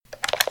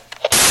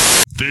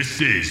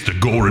This is the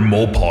Gore and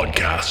More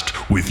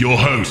podcast with your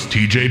hosts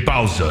TJ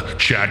Bowser,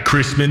 Chad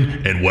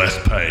Chrisman, and Wes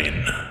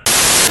Payne.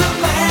 The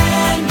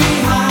man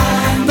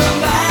behind the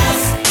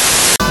mask.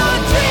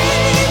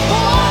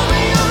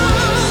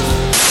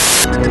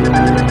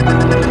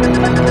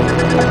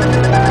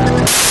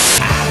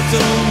 I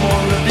don't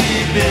wanna be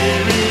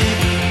buried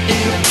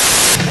in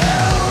a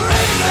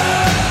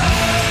Hellraiser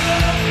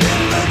in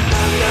the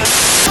thunder.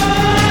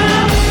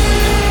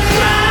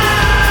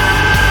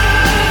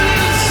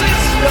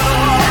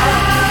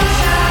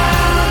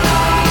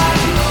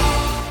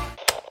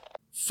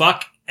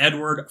 Fuck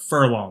Edward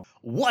Furlong.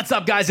 What's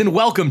up, guys, and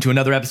welcome to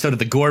another episode of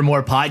the Gore and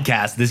More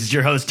podcast. This is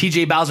your host,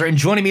 TJ Bowser, and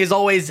joining me as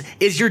always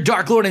is your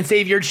Dark Lord and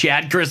Savior,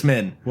 Chad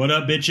Chrisman. What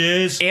up,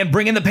 bitches? And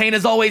bringing the pain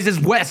as always is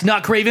Wes,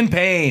 not Craven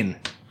Payne.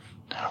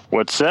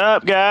 What's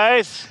up,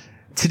 guys?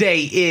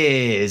 Today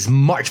is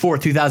March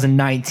 4th,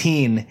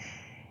 2019,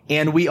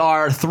 and we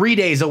are 3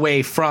 days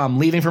away from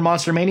leaving for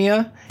Monster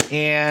Mania,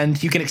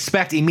 and you can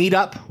expect a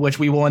meetup, which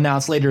we will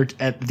announce later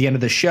at the end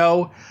of the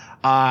show.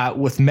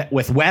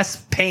 With Wes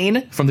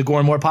Payne from the Gore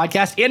and More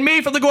podcast and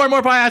me from the Gore and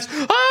More podcast.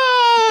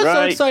 Oh, right.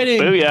 So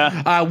exciting!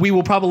 Booyah. We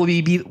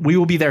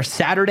will be there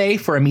Saturday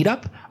for a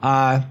meetup.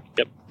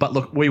 Yep. But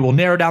look, we will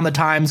narrow down the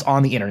times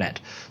on the internet.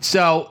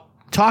 So,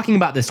 talking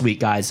about this week,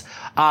 guys.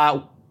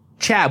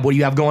 Chad, what do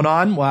you have going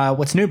on?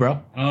 What's new,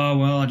 bro?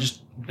 Well, I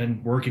just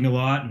been working a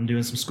lot and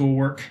doing some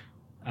schoolwork.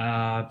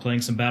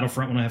 Playing some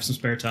Battlefront when I have some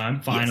spare time.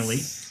 Finally.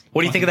 Yes.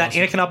 What do you think of that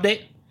awesome. Anakin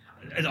update?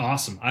 It's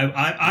awesome.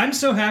 I'm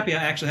so happy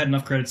I actually had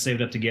enough credits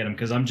saved up to get them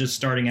because I'm just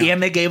starting out.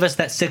 And they gave us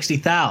that 60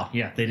 thou.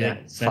 Yeah, they did.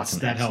 Yeah,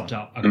 that helped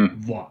out a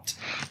lot.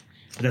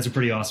 But that's a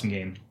pretty awesome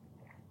game.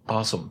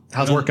 Awesome.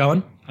 How's work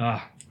going?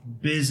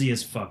 Busy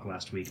as fuck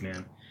last week,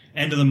 man.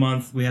 End of the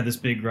month, we had this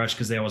big rush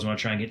because they always want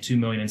to try and get 2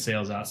 million in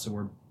sales out, so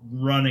we're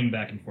running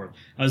back and forth.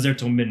 I was there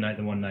till midnight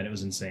the one night. It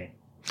was insane.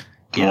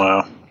 Yeah.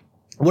 Wow.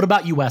 What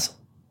about you, Wes?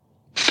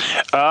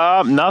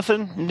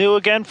 Nothing new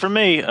again for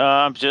me.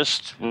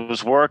 Just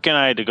was working.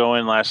 I had to go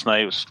in last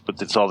night, but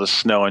it's all the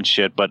snow and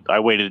shit. But I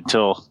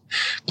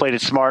played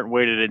it smart and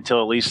waited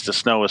until at least the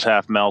snow was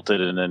half melted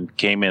and then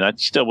came in. I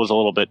still was a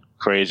little bit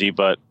crazy,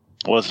 but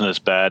wasn't as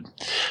bad.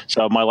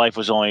 So my life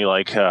was only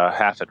like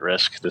half at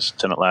risk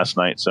last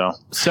night. So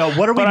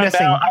what are we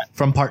missing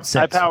from part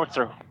 6? I powered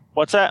through.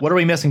 What's that? What are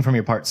we missing from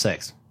your part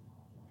 6?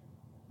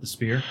 The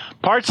spear?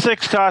 Part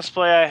 6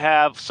 cosplay I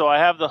have. So I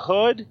have the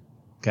hood.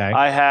 Okay.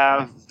 I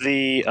have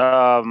the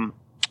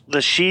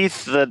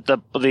sheath,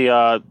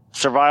 the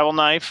survival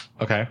knife.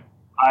 Okay.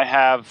 I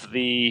have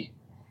the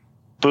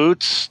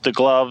boots, the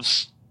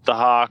gloves, the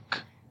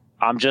hawk.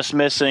 I'm just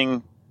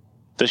missing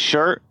the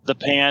shirt, the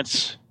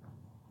pants,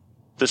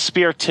 the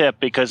spear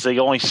tip because they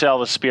only sell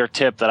the spear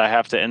tip that I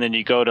have to. And then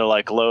you go to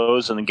like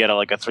Lowe's and get a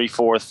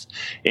 3/4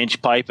 inch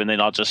pipe, and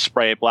then I'll just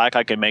spray it black.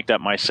 I can make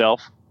that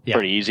myself. Yeah.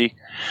 Pretty easy.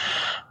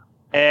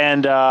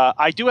 And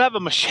I do have a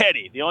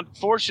machete. The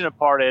unfortunate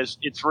part is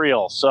it's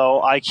real,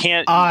 so I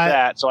can't use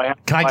that. So I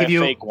have to buy a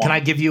fake one. Can I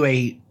give you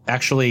a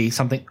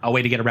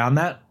way to get around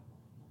that?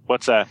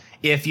 What's that?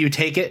 If you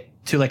take it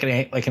to like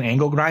an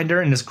angle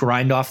grinder and just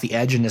grind off the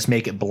edge and just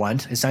make it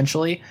blunt,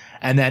 essentially,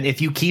 and then if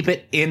you keep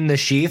it in the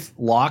sheath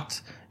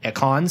locked at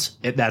cons,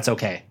 that's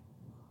okay.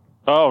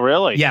 Oh,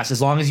 really? Yes,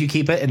 as long as you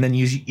keep it and then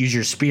use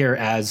your spear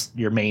as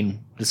your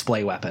main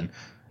display weapon.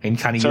 And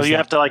kind of so you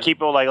have to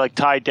keep it like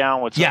tied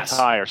down with some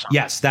tie or something.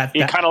 Yes, that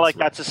kind of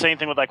that's the same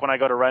thing with when I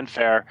go to Ren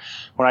Fair.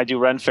 When I do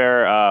Ren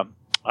Fair,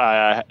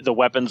 the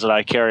weapons that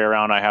I carry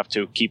around, I have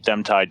to keep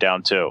them tied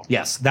down too.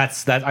 Yes,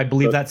 that's that. I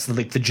believe that's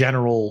the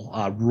general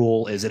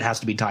rule is it has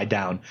to be tied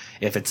down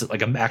if it's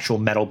like an actual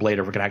metal blade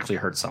or if it can actually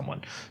hurt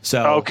someone.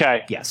 So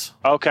okay, yes,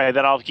 okay,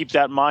 then I'll keep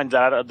that in mind.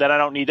 That I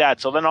don't need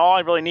that. So then all I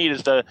really need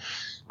is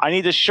I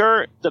need the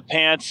shirt, the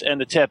pants, and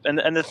the tip.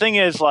 And the thing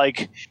is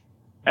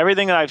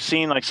everything that I've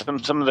seen, like some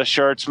of the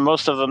shirts,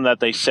 most of them that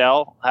they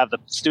sell have the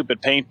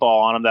stupid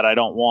paintball on them that I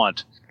don't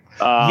want.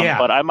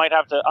 But I might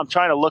have to. I'm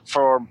trying to look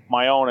for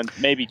my own and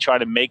maybe try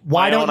to make.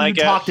 Why my own, don't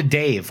you talk to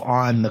Dave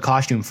on the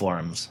costume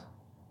forums?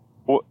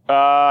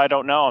 I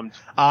don't know him.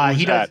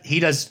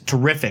 He does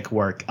terrific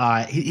work.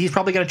 He's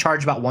probably going to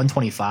charge about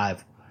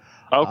 $125.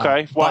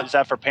 Okay, what is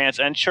that for pants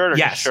and shirt or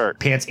yes, just shirt?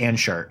 Pants and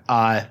shirt.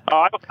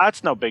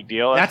 That's no big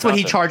deal. That's what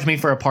he charged me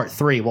for a part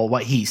 3. Well,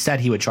 what he said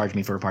he would charge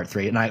me for a part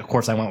 3, and I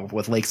went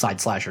with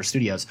Lakeside Slasher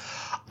Studios.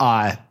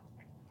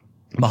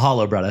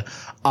 Mahalo, brother.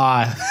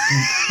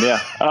 Yeah.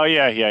 Oh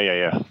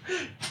yeah.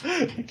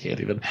 I can't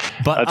even.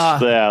 But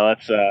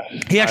that's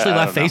he actually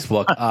left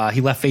Facebook. He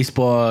left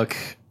Facebook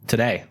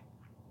today.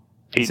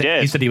 He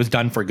did. He said he was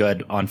done for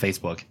good on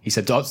Facebook. He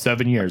said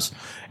 7 years,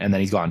 and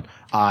then he's gone.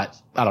 I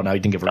don't know. He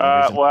didn't give a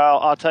reason. Well,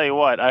 I'll tell you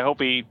what. I hope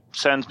he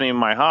sends me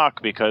my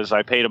hawk because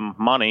I paid him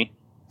money.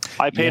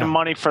 I paid him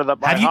money for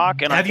my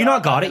hawk. And have you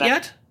not got it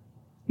yet?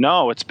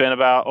 No, it's been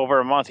about over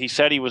a month. He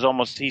said he was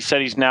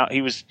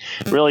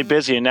really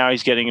busy, and now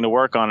he's getting into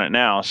work on it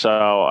now.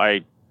 So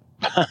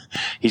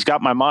he's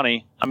got my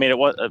money. I mean,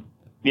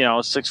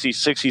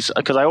 60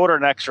 because I ordered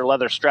an extra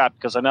leather strap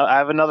because I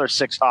have another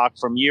 6 Hawk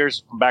from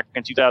years from back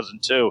in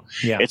 2002.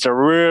 Yeah. It's a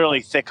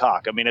really thick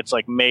Hawk. I mean, it's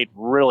like made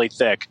really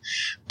thick,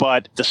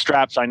 but the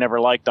straps I never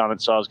liked on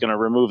it, so I was going to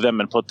remove them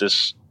and put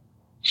this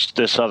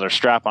other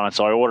strap on it.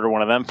 So I ordered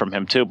one of them from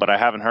him too, but I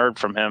haven't heard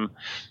from him.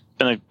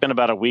 Been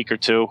about a week or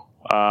two.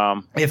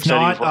 If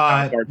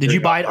not, did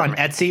you buy it on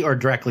Etsy or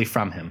directly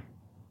from him?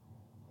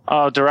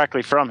 Oh,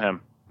 directly from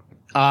him.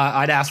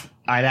 I'd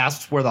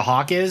ask where the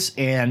Hawk is,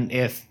 and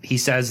if he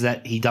says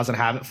that he doesn't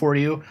have it for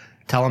you,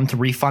 tell him to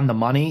refund the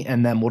money,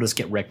 and then we'll just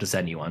get Rick to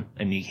send you one,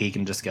 and he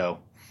can just go.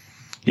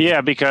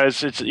 Yeah,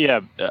 because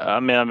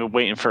I've been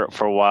waiting for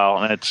a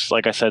while, and it's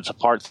like I said, it's a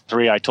part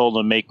 3. I told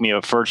him to make me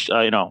a first.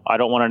 I don't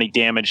want any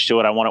damage to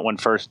it. I want it when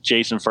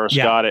Jason first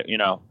got it.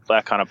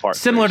 That kind of part.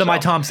 Similar 3, to my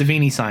Tom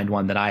Savini signed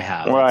one that I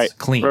have. Right, it's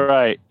clean.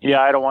 Right.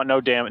 Yeah, I don't want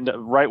no damage.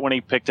 Right when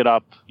he picked it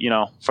up,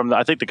 from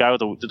I think the guy did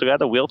the guy with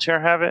the wheelchair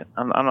have it?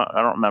 I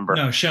don't remember.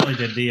 No, Shelley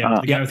did. The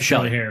guy with the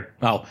Shelley hair.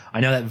 Oh, I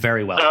know that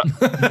very well.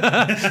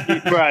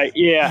 Right.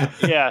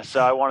 Yeah.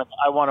 So I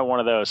wanted one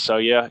of those. So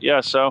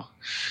yeah. So.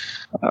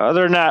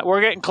 Other than that, we're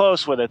getting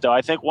close with it, though.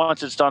 I think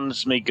once it's done,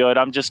 it's me good.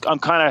 I'm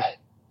kind of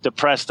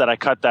depressed that I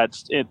cut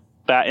that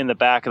in the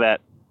back of that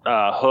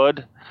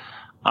hood.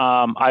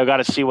 I got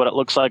to see what it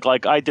looks like.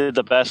 Like I did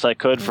the best I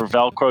could for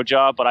Velcro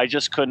job, but I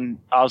just couldn't.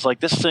 I was like,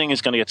 this thing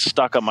is going to get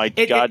stuck on my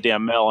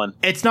goddamn melon.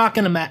 It's not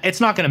going to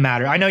It's not going to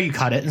matter. I know you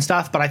cut it and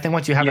stuff, but I think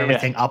once you have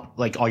everything up,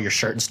 like all your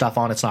shirt and stuff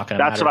on, it's not going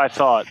to matter. That's what I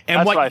thought.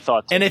 That's what I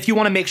thought. And if you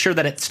want to make sure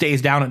that it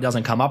stays down and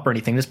doesn't come up or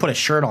anything, just put a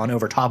shirt on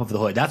over top of the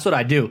hood. That's what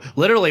I do.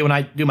 Literally, when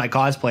I do my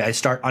cosplay, I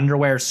start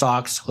underwear,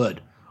 socks,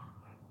 hood,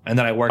 and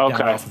then I work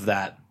down off of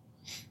that.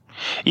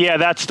 Yeah,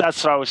 that's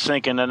what I was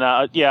thinking, and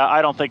I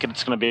don't think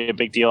it's going to be a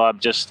big deal. I'm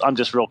just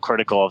real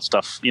critical of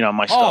stuff,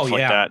 my stuff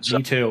like that. So,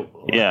 me too.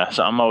 Yeah,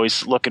 so I'm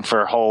always looking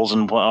for holes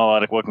and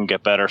what can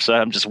get better. So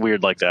I'm just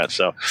weird like that.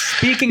 So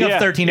speaking of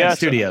 13X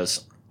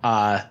Studios,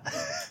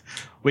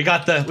 we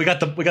got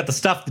the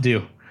stuff to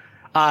do.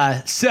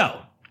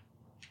 So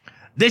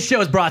this show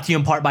is brought to you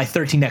in part by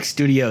 13X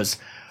Studios,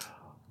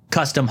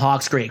 custom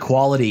Hawks, great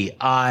quality.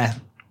 That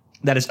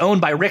is owned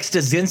by Rick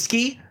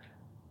Stasinski.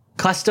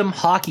 Custom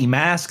hockey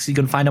masks. You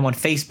can find them on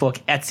Facebook,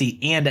 Etsy,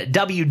 and at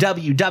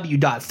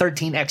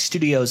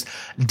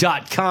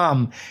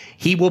www.13xstudios.com.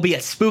 He will be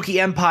at Spooky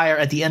Empire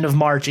at the end of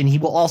March, and he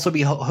will also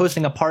be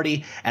hosting a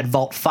party at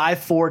Vault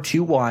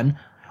 5421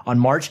 on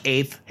March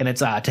 8th, and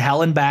it's to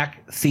Hell and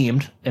Back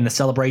themed in the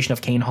celebration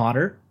of Kane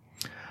Hodder.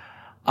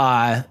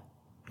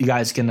 You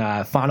guys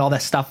can find all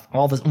that stuff,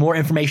 all this more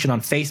information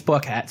on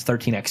Facebook at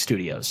 13X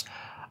Studios.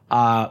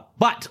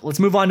 But let's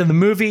move on to the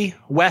movie.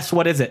 Wes,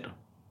 what is it?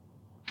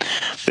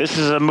 This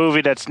is a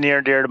movie that's near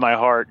and dear to my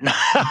heart. No,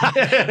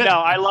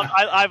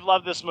 I've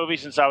loved this movie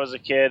since I was a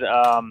kid.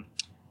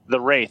 The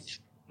Wraith,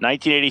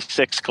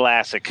 1986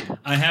 classic.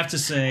 I have to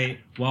say,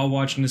 while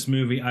watching this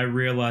movie, I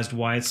realized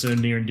why it's so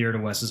near and dear to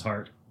Wes's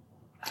heart.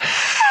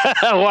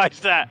 Why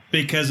is that?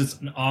 Because it's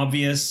an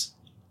obvious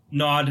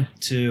nod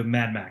to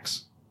Mad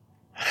Max.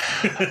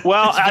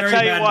 Well, I'll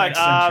tell you Mad what.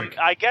 Max-centric.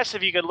 I guess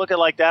if you could look at it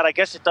like that, I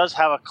guess it does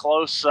have a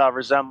close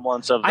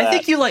resemblance of that. I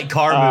think you like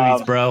car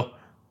movies, bro.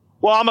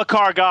 Well, I'm a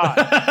car guy.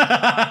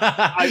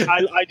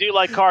 I do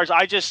like cars.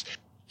 I just,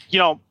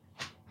 I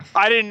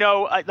didn't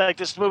know. Like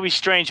this movie's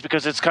strange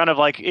because it's kind of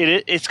like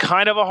it's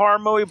kind of a horror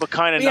movie, but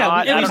kind of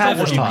not. it I was don't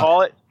know what you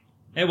call it.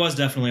 It was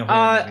definitely a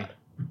horror movie.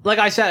 Like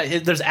I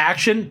said, there's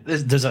action.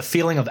 There's a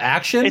feeling of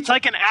action. It's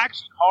like an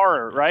action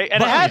horror, right?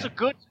 And it has a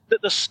good.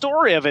 The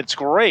story of it's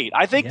great.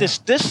 I think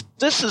this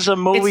is a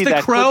movie it's The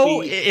that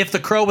Crow. could be, if The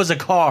Crow was a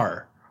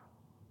car.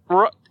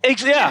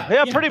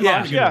 Yeah, pretty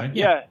much. Yeah.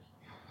 Yeah.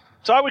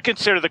 So I would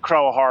consider The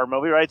Crow a horror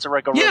movie, right? It's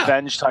like a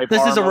revenge type.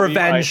 This is a movie,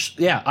 revenge.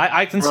 right? Yeah,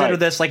 I consider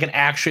this like an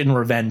action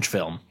revenge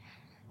film.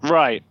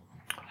 Right.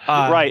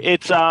 Right.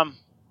 It's I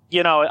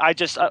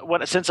just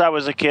since I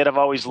was a kid, I've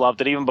always loved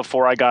it, even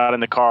before I got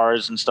into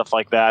cars and stuff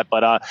like that.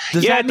 But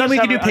does that mean we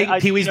can do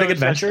Pee-wee's Big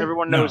Adventure?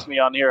 Everyone knows me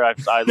on here. I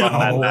love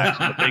Mad Max.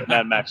 I'm a big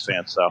Mad Max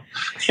fan. So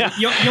yeah.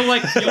 You'll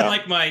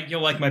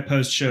like my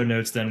post show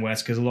notes then,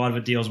 Wes, because a lot of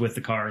it deals with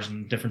the cars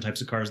and different types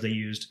of cars they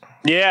used.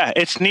 Yeah,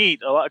 it's neat.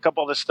 A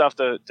couple of the stuff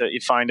that you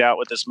find out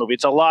with this movie.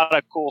 It's a lot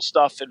of cool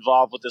stuff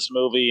involved with this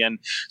movie, and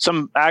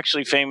some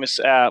actually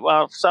famous,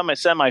 some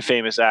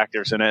semi-famous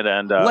actors in it.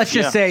 And let's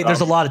just say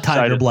there's a lot of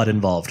Tiger blood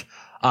involved.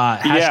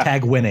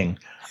 Hashtag winning.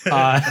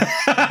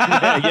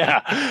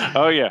 Yeah.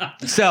 Oh, yeah.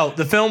 So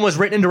the film was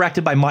written and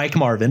directed by Mike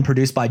Marvin,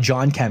 produced by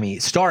John Kemme,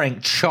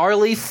 starring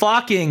Charlie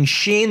fucking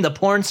Sheen, the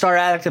porn star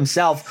addict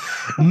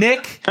himself.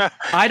 Nick,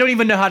 I don't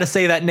even know how to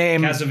say that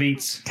name.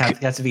 Cassavetes.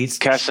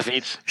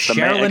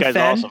 Sherilyn Fenn,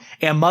 awesome.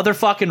 And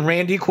motherfucking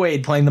Randy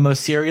Quaid playing the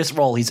most serious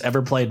role he's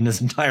ever played in his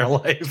entire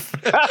life.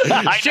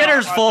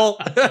 Shitter's full.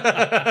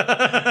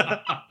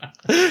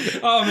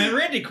 Oh man,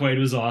 Randy Quaid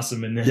was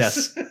awesome in this.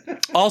 Yes.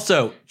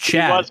 Also,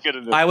 Chad, was good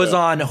in this, I was though.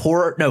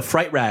 on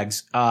Fright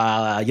Rags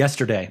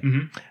yesterday.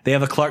 Mm-hmm. They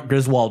have a Clark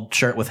Griswold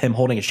shirt with him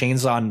holding a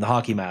chainsaw and the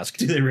hockey mask.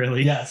 Do they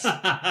really? Yes.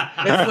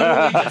 It's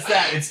literally just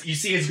that. You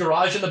see his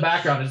garage in the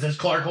background. It's just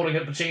Clark holding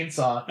up a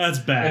chainsaw. That's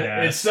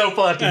badass. It's so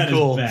fucking That is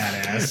cool.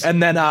 badass.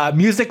 And then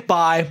music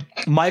by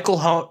Michael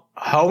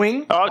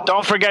Hoeing. Oh,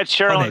 don't forget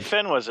Sherilyn Honig.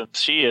 Finn was it?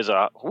 She is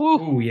a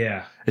woo. Ooh,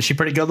 yeah. Is she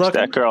pretty good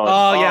looking? That girl is-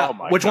 Oh, yeah. oh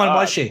my Which one God.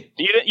 was she?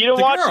 You didn't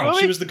The watch the girl.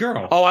 movie? She was the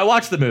girl. Oh, I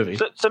watched the movie.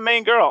 It's the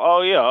main girl.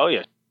 Oh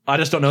yeah. I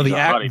just don't know She's a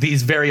hottie.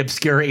 these very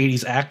obscure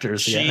 80s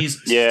actors.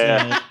 She's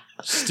Yeah.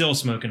 still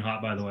smoking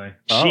hot, by the way.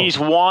 Oh. She's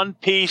one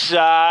piece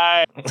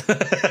eye.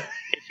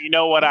 If you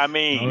know what I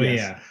mean. Oh,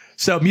 yeah.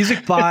 So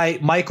music by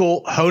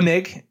Michael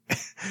Hoenig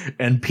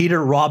and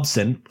Peter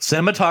Robson.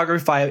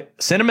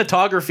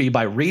 Cinematography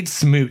by Reed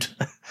Smoot.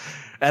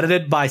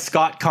 Edited by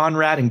Scott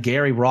Conrad and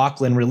Gary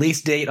Rocklin.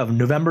 Release date of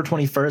November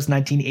 21st,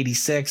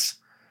 1986.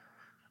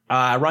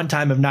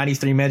 Runtime of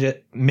 93 midgets.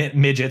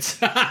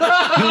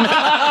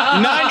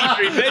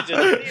 93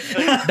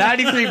 midgets.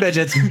 93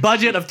 midgets.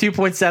 Budget of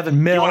 2.7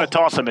 mil. You want to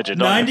toss a midget,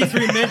 don't you?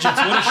 93 midgets.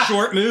 What a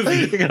short movie.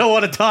 You're going to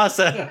want to toss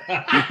it.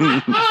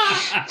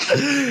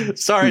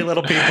 Sorry,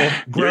 little people.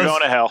 You're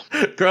going to hell.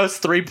 Gross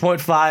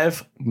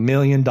 $3.5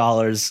 million.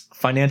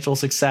 Financial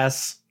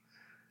success.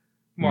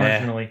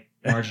 Marginally.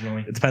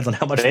 It depends on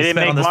how much They they didn't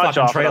spent make on this much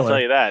fucking off it, I'll trailer. tell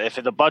you that. If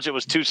the budget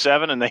was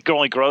 2.7 and they could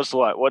only gross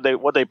what?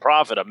 What'd they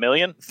profit? $1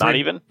 million? Not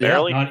even? Yeah.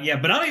 Barely?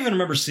 But I don't even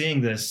remember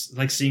seeing this,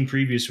 like seeing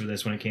previews for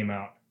this when it came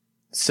out.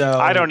 So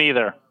I don't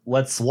either.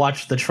 let's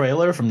watch the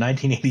trailer from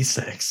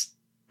 1986.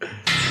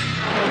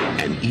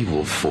 An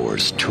evil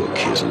force took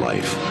his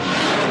life.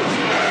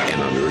 An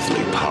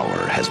unearthly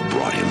power has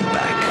brought him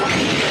back.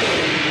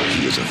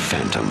 He is a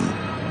phantom,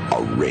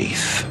 a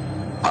wraith,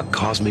 a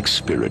cosmic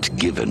spirit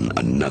given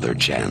another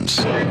chance.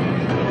 The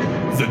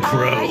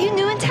Are you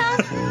new in town?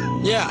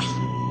 Yeah.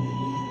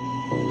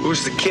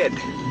 Who's the kid?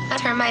 I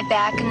turned my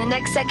back, and the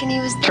next second he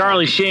was there.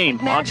 Charlie Sheen.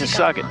 Why don't you Magic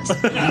suck it?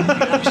 almost.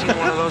 Seen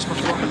one of those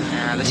before?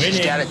 Nah, let's just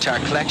add it to our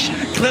collection.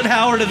 Clint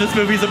Howard in this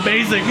movie is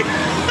amazing.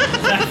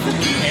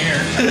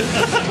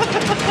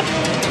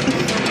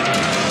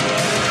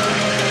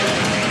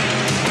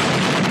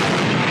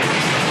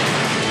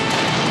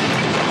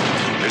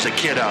 There's a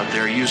kid out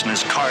there using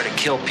his car to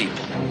kill people.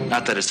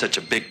 Not that it's such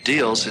a big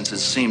deal, since it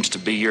seems to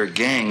be your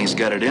gang he's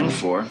got it in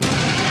for.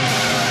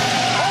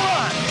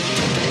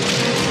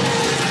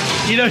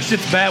 You know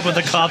shit's bad when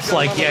the cop's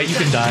like, yeah, you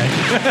can die.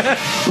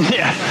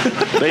 Yeah.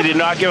 They did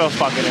not give a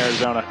fuck in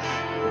Arizona.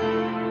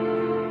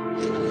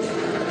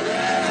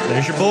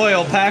 There's your boy,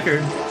 old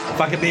Packard.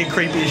 Fucking being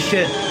creepy as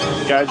shit.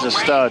 Guy's a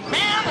stud.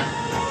 Man, a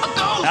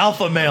ghost!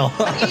 Alpha male.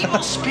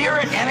 Evil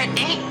spirit, and it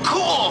ain't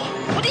cool!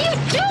 What are you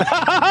doing?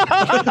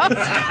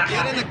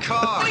 Get in the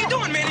car. What are you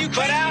doing, man? You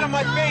cut out of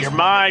my face. Your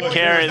mind,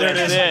 Carrie.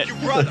 That's it. Your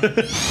brother.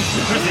 Where's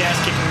the ass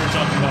kicking we were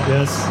talking about?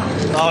 Yes.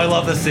 Oh, I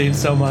love this scene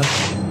so much.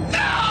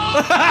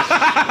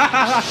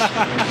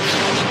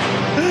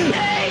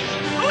 Hey,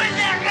 who is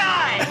that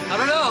guy? I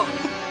don't know.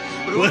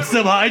 What's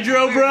some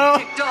hydro, bro?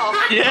 Kicked off.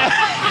 Yeah.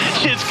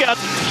 She's got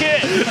the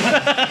kid.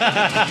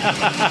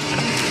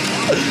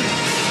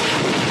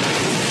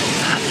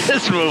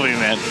 This movie,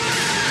 man.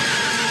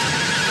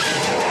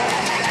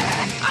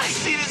 I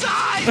see his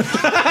eyes!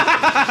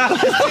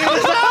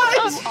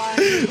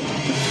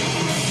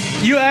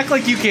 You act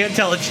like you can't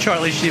tell it's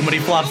Charlie Sheen when he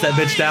flops that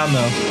bitch down,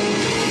 though.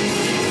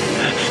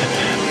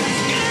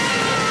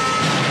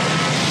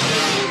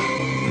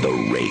 The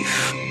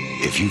Wraith.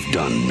 If you've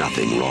done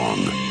nothing wrong,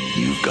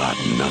 you've got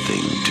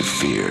nothing to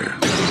fear.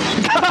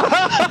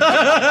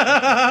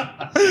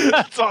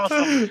 That's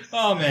awesome.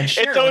 Oh, man.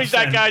 It's always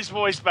that guy's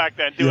voice back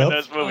then doing Yep.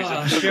 those movies.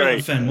 Oh, It's so Sheridan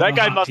great. Fenn, That what a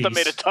guy hot must have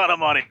piece. made a ton of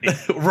money.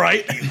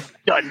 Right?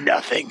 Done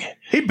nothing.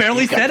 He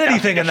barely got said nothing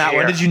anything in to that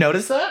one. fear. Did you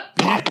notice that?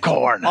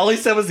 Popcorn. All he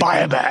said was Buy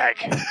a bag.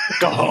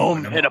 Go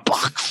home in a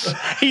box.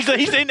 He's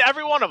in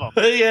every one of them.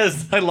 He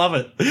is. I love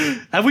it.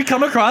 Have we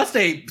come across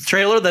a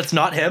trailer that's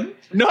not him?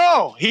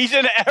 No, he's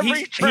in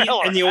every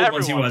trailer. In the old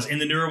ones, he Everyone. was. In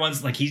the newer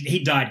ones, like he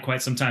died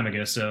quite some time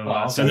ago.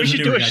 So, so We there's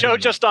should newer do a guy show doing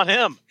it. just on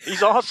him.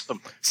 He's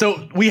awesome.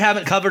 So we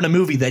haven't covered a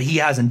movie that he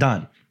hasn't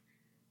done.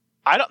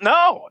 I don't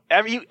know.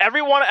 Every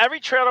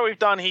trailer we've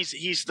done,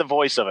 he's the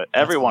voice of it.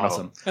 Every That's one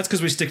awesome. of them. That's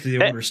because we stick to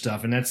the older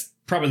stuff, and that's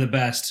probably the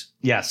best.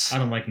 Yes. I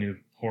don't like new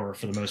horror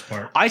for the most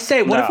part. I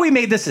say, what No. if we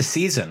made this a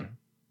season?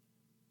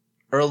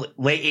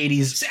 Late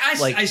 80s. See,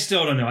 like, I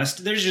still don't know.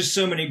 There's just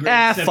so many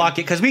great. fuck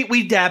it. Because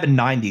we dab in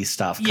 90s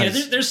stuff. Yeah,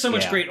 'cause- there's so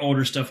much yeah. great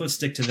older stuff. Let's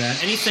stick to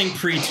that. Anything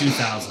pre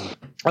 2000,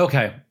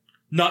 Okay.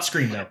 not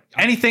Scream though.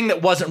 Anything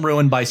that wasn't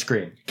ruined by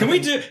Scream. Can we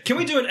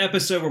do an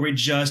episode where we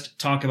just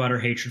talk about our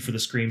hatred for the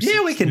Scream?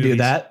 Yeah, we can do movies?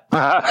 that.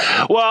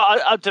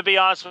 Well, to be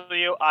honest with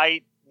you,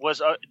 I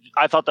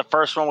thought the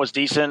first one was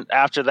decent.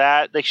 After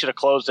that, they should have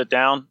closed it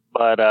down,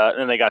 but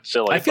then they got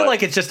silly. I feel But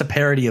like it's just a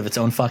parody of its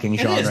own fucking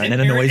It genre, is. and it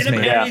annoys and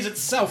me. it parodies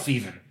itself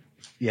even.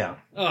 Yeah.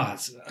 Oh,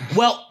 it's,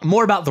 Well,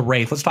 more about the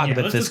Wraith. Let's talk yeah,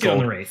 about let's this get on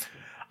gold. the Wraith.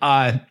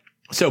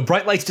 So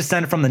bright lights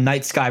descend from the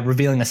night sky,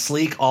 revealing a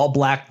sleek,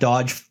 all-black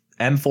Dodge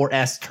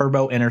M4S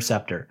Turbo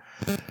Interceptor.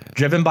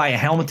 Driven by a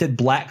helmeted,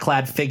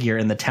 black-clad figure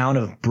in the town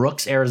of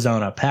Brooks,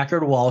 Arizona,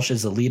 Packard Walsh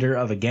is the leader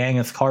of a gang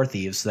of car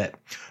thieves that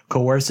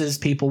coerces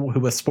people who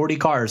with sporty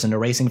cars into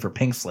racing for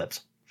pink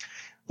slips.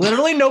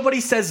 Literally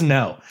nobody says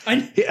no.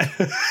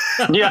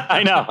 Yeah,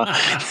 I know.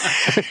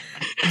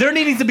 There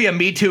needs to be a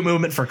Me Too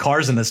movement for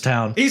cars in this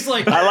town. He's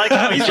like, I like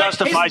how he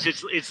justifies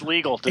it's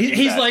legal to do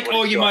he's that. like,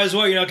 oh, you might as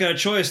well. You not got a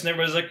choice. And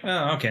everybody's like,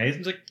 oh, okay.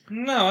 He's like,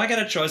 no, I got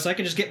a choice. I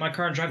can just get my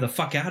car and drive the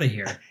fuck out of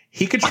here.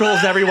 He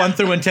controls everyone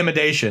through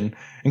intimidation,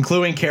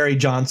 including Carrie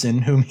Johnson,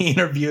 whom he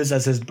interviews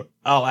as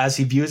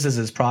he views as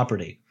his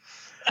property.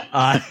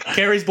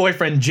 Carrie's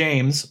boyfriend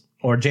James,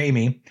 or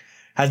Jamie,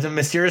 has been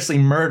mysteriously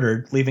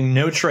murdered, leaving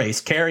no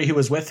trace. Carrie, who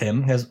was with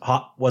him,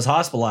 was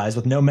hospitalized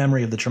with no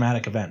memory of the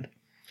traumatic event.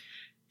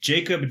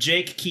 Jake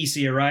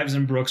Kesey arrives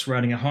in Brooks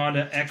riding a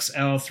Honda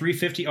XL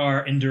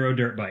 350R Enduro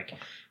dirt bike.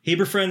 He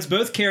befriends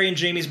both Carrie and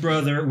Jamie's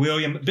brother,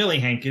 Billy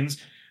Hankins,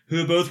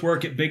 who both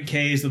work at Big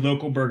K's, the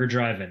local burger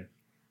drive-in.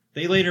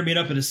 They later meet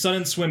up at a sun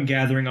and swim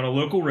gathering on a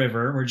local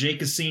river, where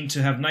Jake is seen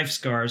to have knife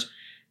scars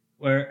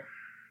on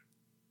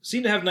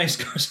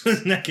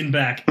his neck and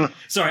back.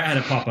 Sorry, I had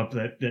a pop-up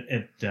that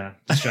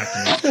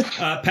distracted me.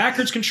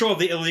 Packard's control of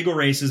the illegal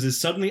races is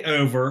suddenly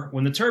over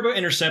when the Turbo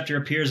Interceptor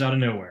appears out of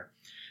nowhere.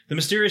 The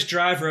mysterious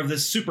driver of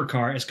this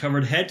supercar is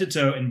covered head to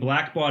toe in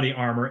black body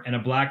armor and a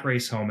black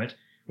race helmet,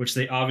 which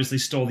they obviously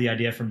stole the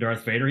idea from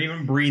Darth Vader. He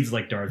even breathes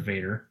like Darth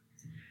Vader.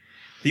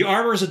 The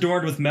armor is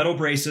adorned with metal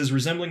braces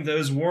resembling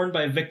those worn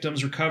by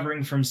victims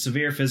recovering from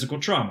severe physical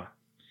trauma.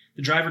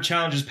 The driver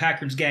challenges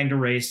Packard's gang to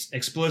race,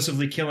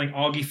 explosively killing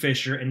Augie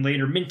Fisher and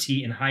later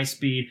Minty in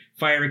high-speed,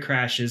 fiery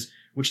crashes,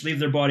 which leave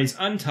their bodies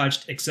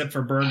untouched except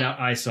for burned-out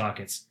eye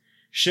sockets.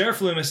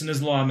 Sheriff Loomis and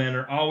his lawmen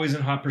are always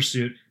in hot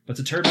pursuit, but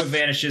the Turbo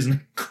vanishes in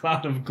a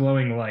cloud of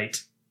glowing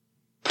light.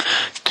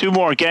 Two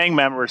more gang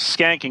members,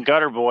 Skank and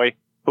Gutter Boy,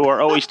 who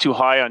are always too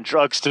high on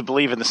drugs to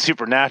believe in the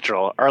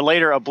supernatural, are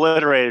later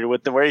obliterated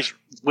with the race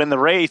when the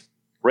Wraith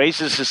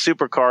races his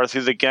supercar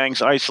through the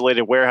gang's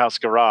isolated warehouse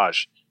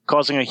garage,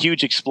 causing a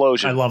huge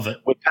explosion. I love it.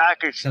 With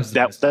Packard's,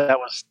 that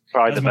was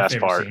probably the best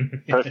part.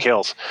 Her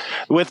kills.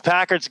 With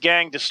Packard's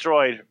gang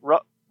destroyed,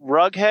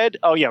 Rughead,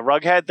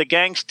 the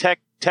gang's tech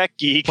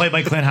geek, played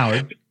by Clint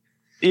Howard.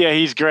 Yeah,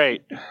 he's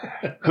great.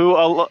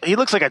 He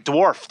looks like a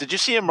dwarf. Did you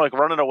see him like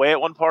running away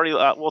at one party?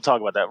 We'll talk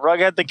about that.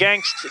 Rughead, the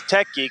gang's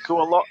tech geek,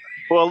 who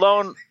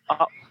alone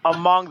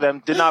among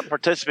them did not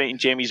participate in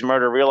Jamie's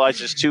murder,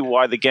 realizes too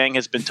why the gang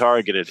has been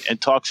targeted and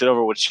talks it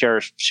over with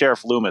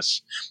Sheriff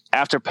Loomis.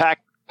 After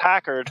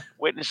Packard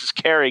witnesses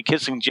Carrie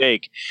kissing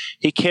Jake,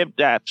 he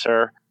kidnaps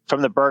her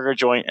from the burger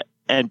joint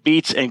and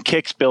beats and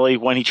kicks Billy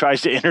when he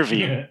tries to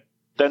intervene,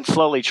 then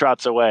slowly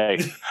trots away.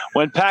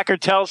 When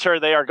Packard tells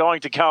her they are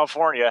going to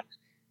California,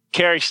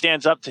 Carrie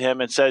stands up to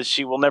him and says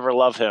she will never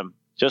love him.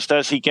 Just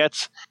as he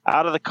gets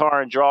out of the car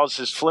and draws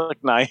his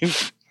flick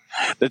knife,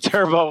 the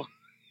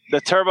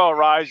turbo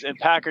arrives and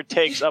Packard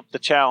takes up the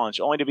challenge,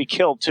 only to be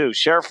killed too.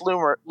 Sheriff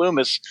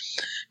Loomis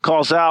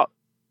calls out.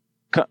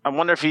 I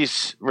wonder if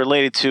he's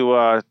related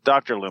to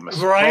Dr. Loomis.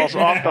 Right. Calls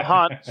off the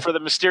hunt for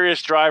the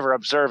mysterious driver,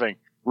 observing,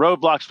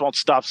 roadblocks won't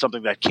stop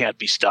something that can't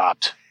be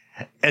stopped.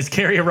 As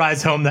Carrie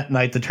arrives home that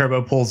night, the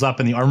Turbo pulls up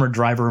and the armored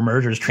driver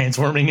emerges,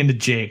 transforming into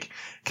Jake.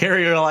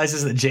 Carrie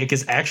realizes that Jake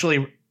is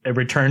actually a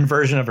returned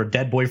version of her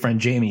dead boyfriend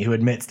Jamie, who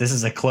admits this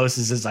is as close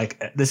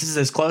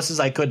as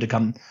I could to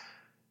come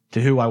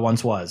to who I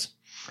once was.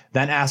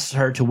 Then asks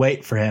her to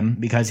wait for him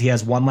because he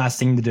has one last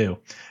thing to do.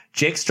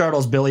 Jake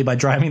startles Billy by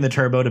driving the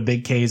Turbo to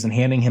Big K's and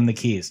handing him the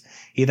keys.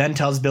 He then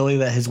tells Billy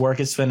that his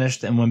work is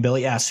finished, and when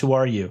Billy asks, "Who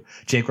are you?"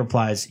 Jake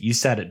replies, "You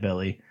said it,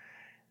 Billy."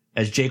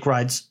 As Jake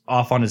rides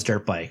off on his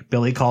dirt bike,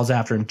 Billy calls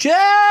after him,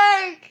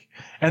 "Jake!"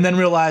 and then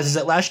realizes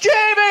at last,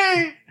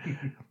 "Jamie!"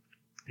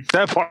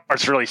 That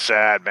part's really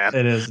sad, man.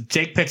 It is.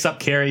 Jake picks up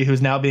Carrie,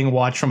 who's now being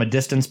watched from a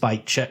distance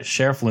by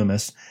Sheriff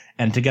Loomis,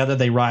 and together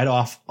they ride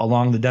off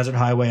along the desert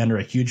highway under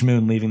a huge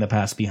moon, leaving the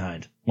past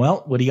behind.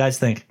 Well, what do you guys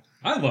think?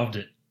 I loved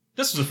it.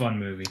 This was a fun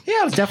movie.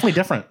 Yeah, it was definitely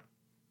different.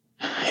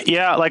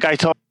 Yeah, like I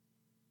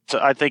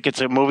think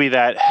it's a movie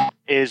that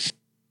is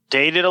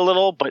dated a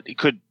little, but it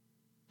could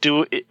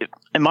do,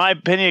 in my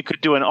opinion, it could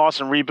do an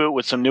awesome reboot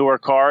with some newer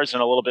cars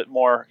and a little bit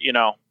more,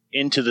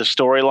 into the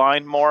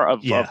storyline more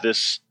of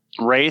this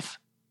Wraith.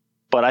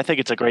 But I think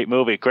it's a great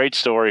movie. Great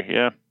story,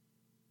 yeah.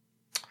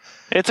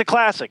 It's a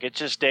classic. It's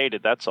just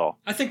dated, that's all.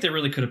 I think they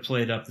really could have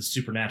played up the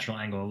supernatural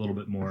angle a little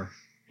bit more.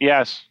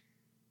 Yes.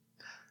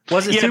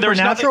 Was it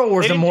supernatural or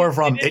was it more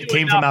from it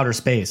came from outer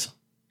space?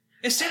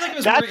 It seemed like it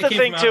was That's the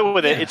thing, too,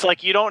 with it. Yeah. It's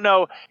like you don't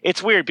know.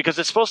 It's weird because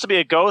it's supposed to be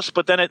a ghost,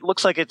 but then it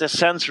looks like it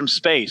descends from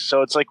space.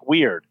 So it's like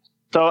weird.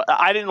 So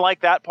I didn't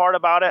like that part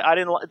about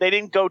it. They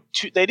didn't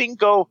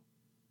go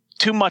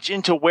too much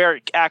into where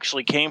it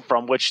actually came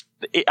from, which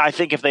I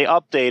think if they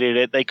updated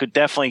it, they could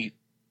definitely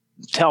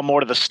tell more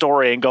to the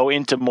story and go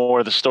into more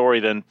of the story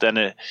than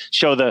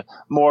show the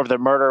more of the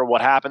murder, what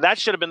happened. That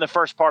should have been the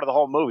first part of the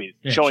whole movie,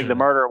 showing the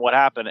murder and what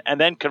happened, and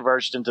then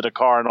converged into the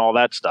car and all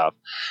that stuff.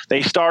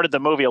 They started the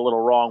movie a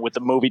little wrong with the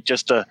movie,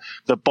 just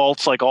the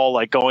bolts like all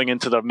like going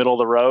into the middle of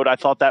the road. I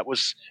thought that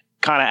was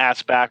kind of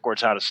asked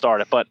backwards how to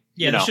start it. But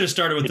Yeah, you they know, should have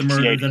started with the it's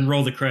murder, the- then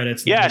roll the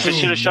credits. Yeah, then so boom,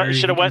 should there he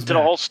have went comes to the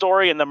back. whole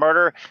story and the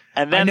murder,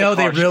 and then I know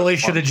the they car really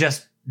should've should have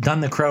just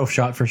done The Crow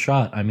shot for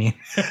shot. I mean,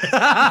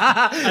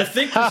 I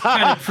think this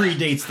kind of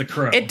predates The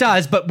Crow. it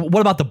does, but what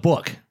about the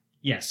book?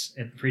 Yes,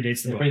 it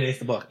predates the book.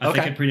 the book. I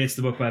think it predates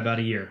the book by about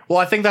a year. Well,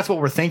 I think that's what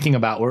we're thinking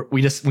about.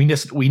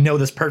 We know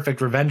this perfect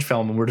revenge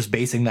film, and we're just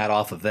basing that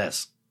off of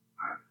this.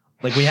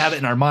 Like we have it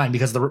in our mind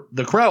because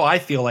the Crow, I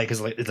feel like is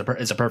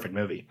a perfect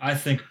movie. I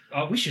think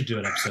we should do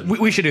an episode.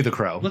 We should do the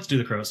Crow, Let's do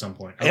The Crow at some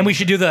point. and we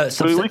should do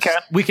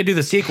We could do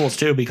the sequels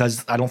too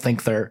because I don't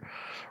think they're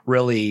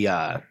really.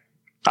 I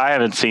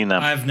haven't seen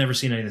them. I've never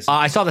seen any of this.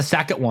 I saw the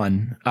second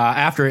one.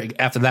 After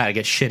that, it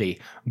gets shitty,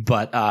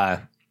 but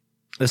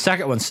the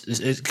second one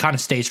it kind of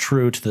stays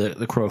true to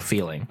the Crow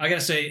feeling. I gotta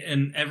say,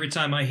 and every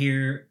time I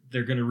hear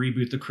they're gonna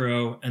reboot The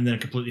Crow and then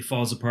it completely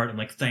falls apart, I'm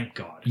like, thank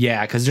God.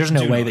 Yeah, because there's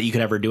no Do way not. that you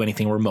could ever do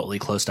anything remotely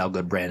close to how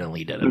good Brandon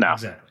Lee did it. No.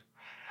 Exactly.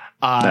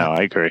 No,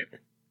 I agree.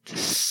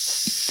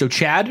 So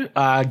Chad,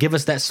 give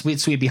us that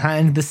sweet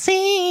behind the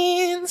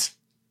scenes.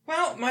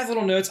 Well, my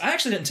little notes. I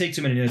actually didn't take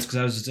too many notes because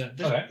I was.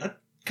 I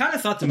kind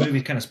of thought the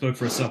movie kind of spoke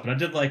for itself, but I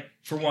did like,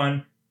 for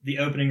one, the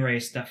opening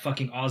race, that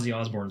fucking Ozzy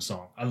Osbourne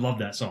song. I love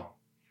that song.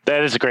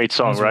 That is a great That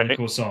song, was a right? really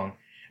cool song.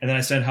 And then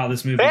I said how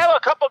this movie. They have a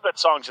couple of good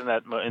songs in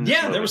that. In this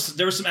Yeah, movie.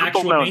 there was some Couple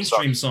actual known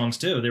mainstream songs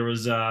too. There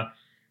was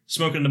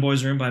 "Smoking in the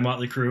Boys' Room" by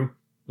Motley Crue,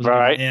 was a good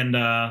Right. one.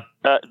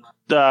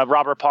 And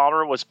Robert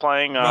Palmer was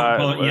playing. Robert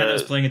Paul- that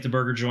was playing at the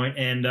Burger Joint,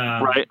 and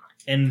right,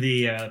 in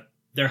the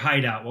their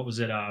hideout. What was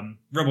it?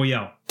 Rebel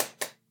Yell.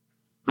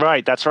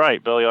 right. That's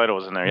right. Billy Idol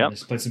was in there. Yep.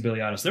 They played some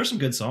Billy Idol. There's some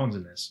good songs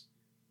in this,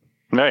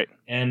 Right.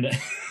 and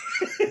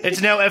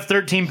It's no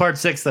F-13 Part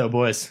 6 though,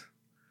 boys.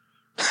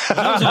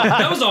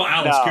 that was all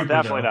Alice No, Cooper.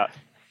 definitely though.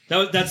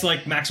 not. That's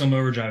like Maximum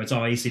Overdrive. It's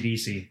all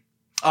AC/DC.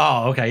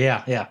 Oh, okay,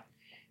 yeah.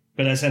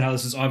 But I said how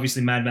this is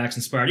obviously Mad Max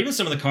inspired. Even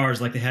some of the cars,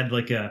 like they had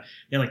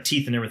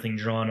teeth and everything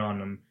drawn on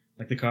them,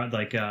 like the car,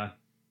 like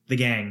the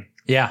gang.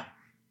 Yeah.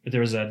 But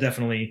there was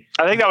definitely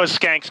I think that was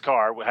Skank's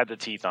car. Had the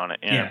teeth on it.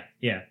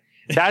 yeah.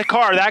 That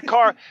car,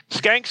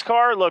 Skank's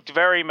car looked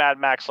very Mad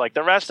Max like.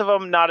 The rest of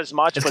them, not as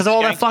much. It's but because of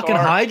all that Skank's fucking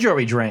car- hydro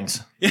he drinks.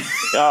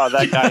 Oh,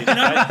 that guy. And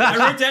I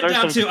wrote that There's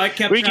down some- too. I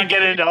kept. We track- can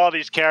get into all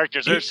these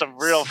characters. There's some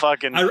real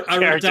fucking. I wrote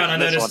characters down. I in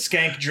this noticed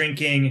Skank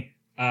drinking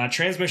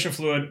transmission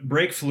fluid,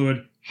 brake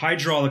fluid,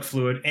 hydraulic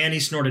fluid, and he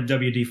snorted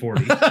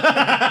WD-40.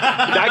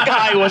 That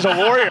guy was a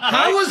warrior.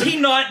 How right? was he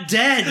not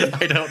dead?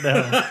 I don't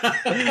know.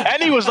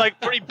 And he was like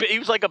pretty. He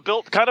was like a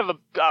built, kind of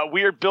a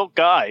weird built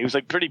guy. He was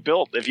like pretty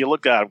built. If you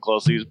look at him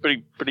closely, he was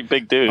pretty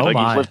big dude. Oh like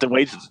my. he's lifting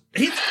weights.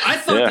 I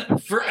thought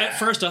Yeah. at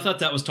first I thought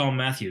that was Tom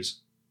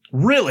Matthews.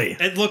 Really?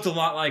 It looked a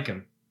lot like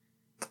him.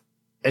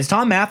 Is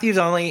Tom Matthews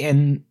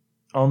only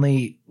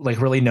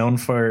like really known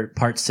for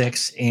Part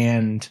 6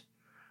 and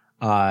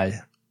And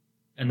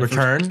the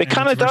Return? first- It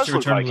kind of and the first does look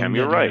Return like of the him.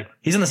 Living You're Dead, right.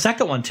 he's in the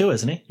second one too,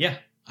 isn't he? Yeah.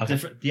 Okay.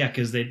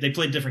 Because they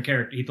played different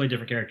characters. He played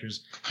different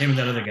characters. Him and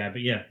that other guy.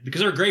 But yeah, because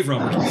they're grave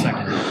robbers in the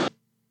second.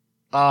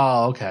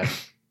 Oh, okay.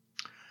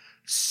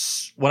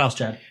 What else,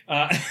 Chad?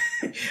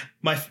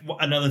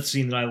 Another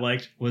scene that I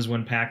liked was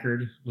when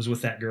Packard was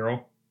with that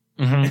girl.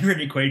 Mm-hmm. And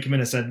Randy Quaid came in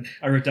and said,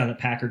 I wrote down that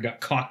Packard got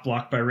cock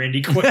blocked by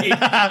Randy Quaid.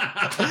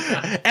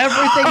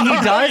 Everything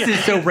he does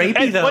is so rapey,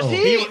 And though. was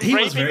he was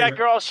raping very- that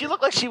girl? She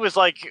looked like she was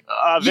like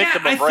a Yeah,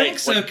 victim I of rape. think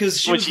so, when-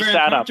 because she when was very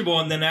sat up. uncomfortable,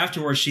 and then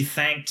afterwards she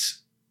thanked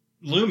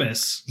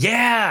Loomis.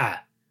 Yeah.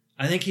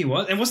 I think he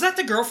was. And was that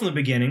the girl from the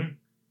beginning?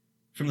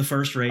 From the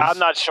first race? I'm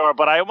not sure,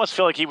 but I almost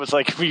feel like he was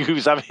like he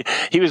was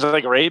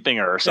like raping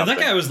her or Yeah, something.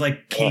 that guy was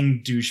like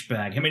king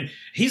douchebag. I mean,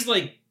 he's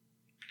like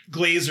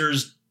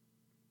Glazer's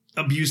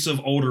abusive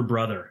older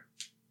brother.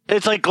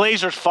 It's like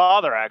Glazer's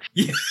father,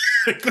 actually.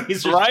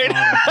 Glazer's Right?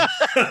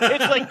 father.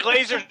 It's like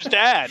Glazer's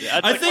dad.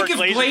 That's I like think if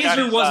where got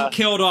Glazer his, wasn't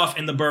killed off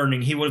in the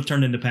burning, he would have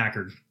turned into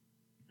Packard.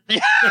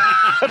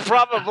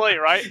 probably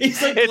right.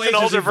 He's like It's an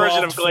Glazer's older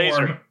version of evolved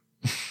Glazer. form.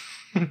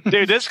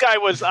 Dude, this guy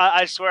was.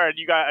 I swear,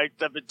 you guys.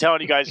 I've been telling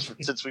you guys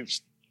since we've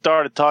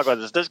started talking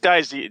about this. This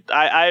guy's.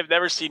 I've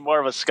never seen more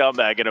of a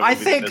scumbag in a movie I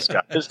than think- this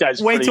guy. This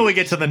guy's. Wait pretty, till we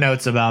get to the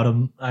notes about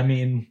him. I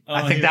mean,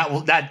 I Oh, think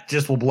yeah. that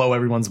just will blow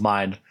everyone's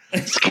mind.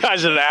 This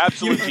guy's an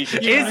absolute piece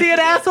of Yeah. Is he an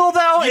asshole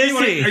though? You Is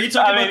wanna- he? Are you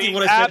talking I about mean,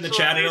 what I said in the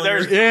chat absolutely,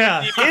 earlier?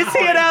 there's- Yeah. Is he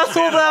an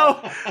asshole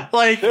though?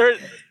 Like, There,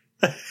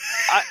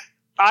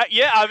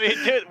 yeah, I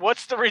mean, dude,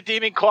 what's the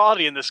redeeming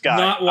quality in this guy?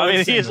 Not one I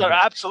mean, he is an single.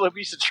 absolute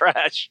piece of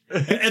trash.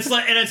 It's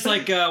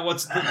like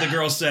what's the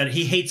girl said.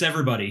 He hates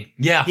everybody.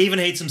 yeah. He even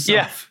hates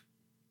himself.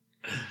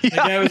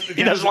 guy was- the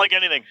he guy doesn't was- like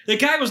anything. The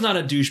guy was not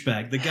a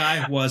douchebag. The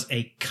guy was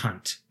a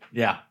cunt.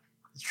 Yeah.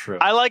 It's true.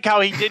 I like how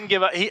he didn't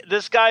give up.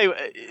 This guy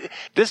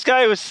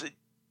was.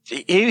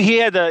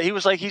 He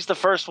was like he's the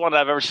first one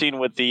I've ever seen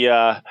with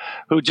the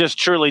who just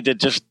truly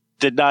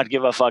did not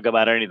give a fuck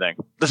about anything.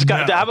 This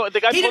guy, No. the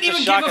guy He puts didn't a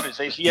even shock give on a- his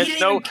face. he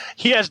didn't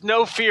He has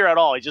no fear at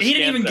all. He just He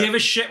didn't stands even there. give a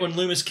shit when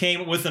Loomis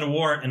came with a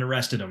warrant and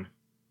arrested him.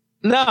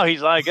 No,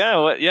 he's like,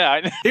 oh, what?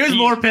 Yeah. He was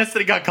more pissed that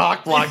he got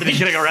cock blocked than he's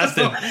getting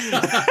arrested. He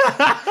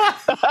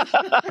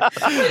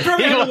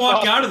probably had to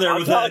walk out of there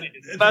with that.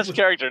 He's the best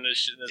character in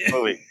this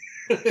movie.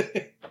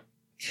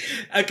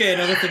 Okay,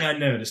 another thing I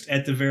noticed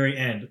at the very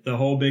end, the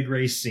whole big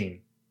race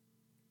scene.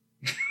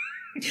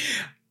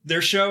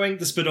 They're showing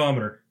the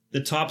speedometer.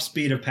 The top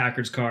speed of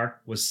Packard's car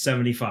was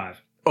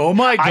 75. Oh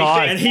my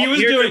god! And he was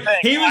doing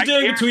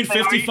between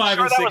 55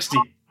 and 60.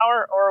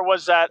 Or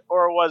was that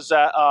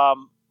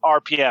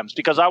RPMs?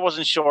 Because I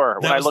wasn't sure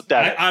when I looked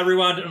at it. I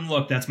rewound it and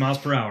looked. That's miles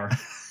per hour.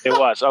 It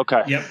was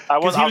okay. Yep. I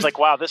was like,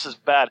 wow, this is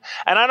bad.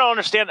 And I don't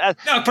understand.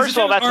 First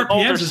of all, that's an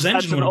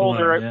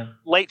older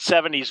late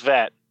 70s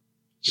vet.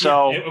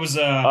 So it was.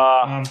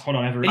 Hold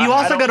on. And you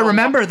also got to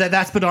remember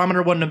that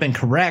speedometer wouldn't have been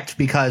correct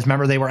because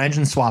remember they were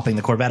engine swapping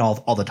the Corvette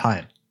all the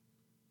time.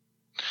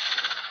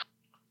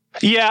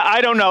 Yeah,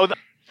 I don't know.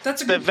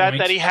 That's a the good vet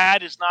point. that he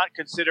had is not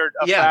considered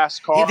a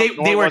fast car.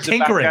 They were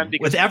tinkering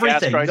with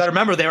everything. You got to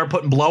remember they were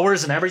putting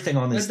blowers and everything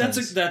on these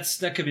things.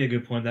 That could be a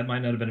good point. That might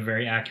not have been a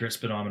very accurate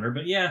speedometer,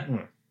 but yeah.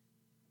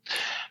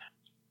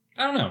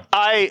 I don't know.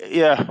 I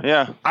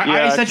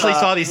essentially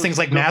saw these things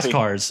like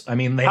NASCARs. I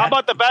mean, how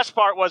about the best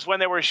part was when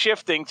they were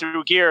shifting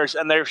through gears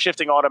and they're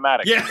shifting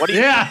automatic. Yeah. What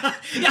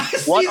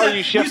are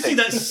you shifting? You see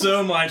that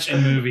so much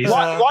in movies.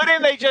 Why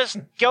didn't they just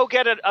go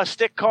get a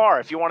stick car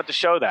if you wanted to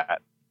show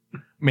that?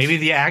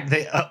 Maybe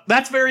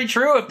that's very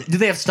true. Do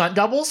they have stunt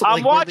doubles?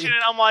 I'm watching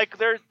it. I'm like,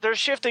 they're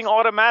shifting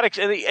automatics,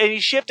 and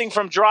he's shifting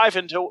from drive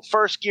into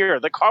first gear.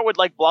 The car would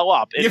like blow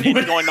up if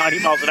he's going 90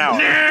 miles an hour.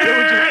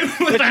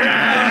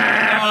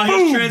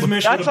 His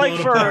transmission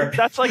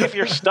that's like if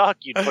you're stuck,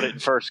 you'd put it in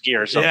first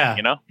gear or something.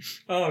 You know?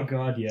 Oh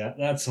god, yeah,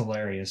 that's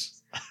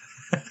hilarious.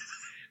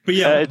 But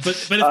yeah, but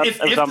if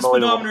the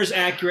speedometer is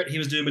accurate, he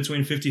was doing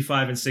between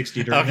 55 and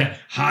 60 during that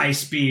high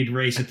speed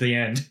race at the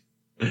end.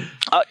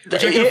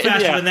 Which I go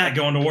faster than that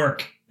going to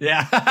work.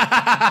 Yeah.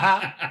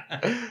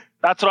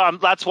 That's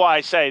why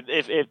I say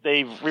if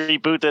they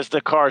reboot this,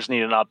 the cars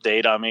need an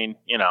update. I mean,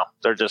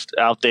 they're just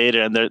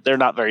outdated and they're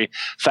not very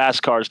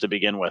fast cars to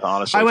begin with,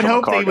 honestly. I would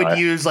hope they would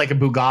use like a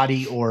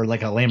Bugatti or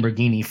like a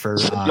Lamborghini for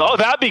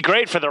that'd be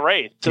great for the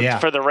Wraith. To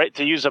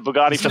use a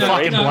Bugatti for the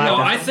Wraith. No,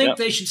 I think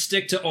they should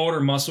stick to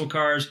older muscle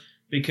cars.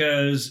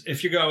 Because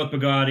if you're going with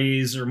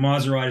Bugattis or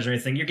Maseratis or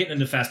anything, you're getting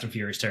into Fast and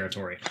Furious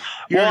territory.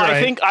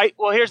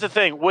 Here's the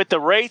thing. With the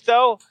Wraith,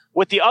 though,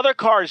 with the other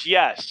cars,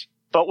 yes.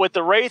 But with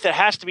the Wraith, it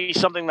has to be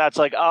something that's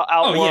like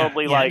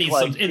outworldly,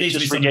 it needs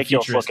just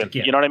ridiculous looking.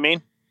 Yeah. You know what I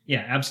mean?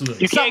 Yeah,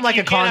 absolutely. You can't like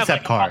a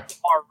concept car.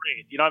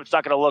 Wraith. It's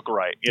not going to look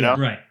right, you know?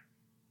 Right.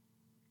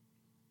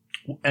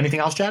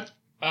 Anything else, Chad?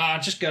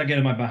 Just gotta get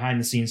in my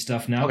behind-the-scenes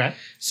stuff now. Okay.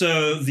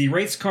 So the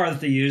Wraith's car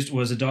that they used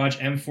was a Dodge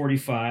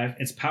M45.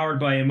 It's powered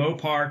by a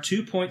Mopar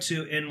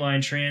 2.2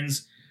 inline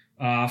trans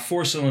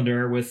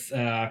 4-cylinder with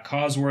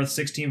Cosworth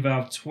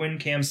 16-valve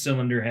twin-cam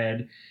cylinder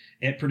head.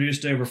 It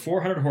produced over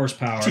 400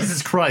 horsepower.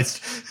 Jesus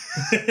Christ.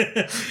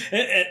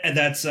 and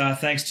that's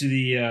thanks to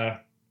the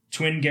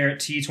twin Garrett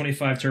T25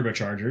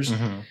 turbochargers.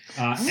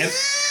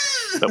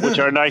 Mm-hmm. Which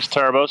are nice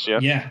turbos, yeah.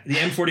 Yeah. The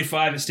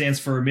M45, it stands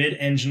for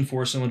mid-engine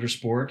 4-cylinder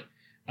sport.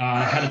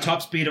 Had a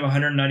top speed of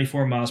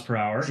 194 miles per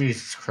hour.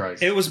 Jesus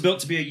Christ. It was built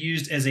to be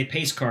used as a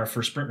pace car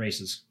for sprint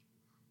races.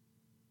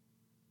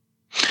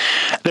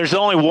 There's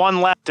only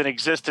one left in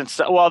existence.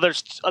 Well,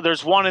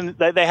 there's one in.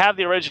 They have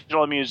the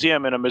original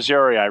museum in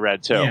Missouri. I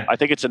read too. Yeah. I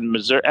think it's in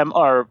Missouri.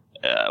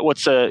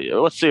 What's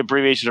the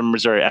abbreviation of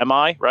Missouri?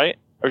 MI, right?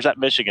 Or is that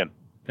Michigan?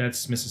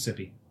 That's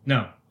Mississippi.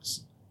 No.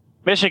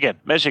 Michigan.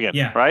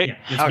 Yeah. Right?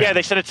 Yeah, yeah,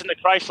 they said it's in the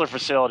Chrysler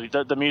facility,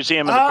 the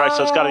museum in the Chrysler,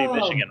 so it's got to be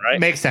Michigan, right?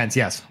 Makes sense,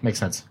 yes. Makes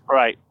sense.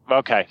 Right.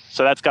 Okay.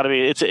 So that's got to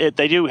be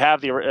they do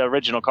have the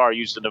original car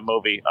used in the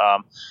movie.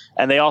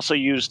 And they also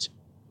used,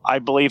 I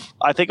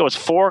think it was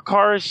 4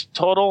 cars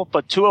total,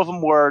 but 2 of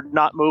them were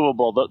not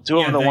movable. The 2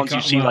 of them are the ones you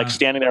see like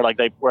standing there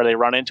where they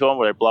run into them,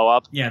 where they blow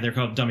up. Yeah, they're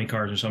called dummy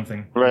cars or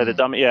something. Right, the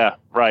dummy, yeah,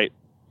 right.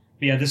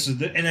 Yeah, this is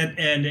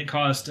and it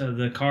cost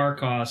the car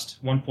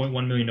cost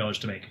 $1.1 million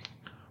to make.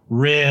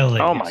 Really?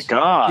 Oh my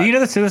god! Do you know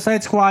the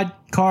Suicide Squad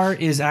car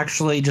is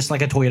actually just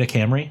like a Toyota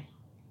Camry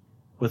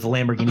with a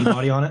Lamborghini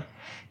body on it?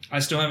 I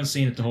still haven't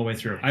seen it the whole way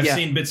through. I've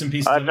seen bits and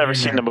pieces. I've never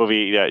seen the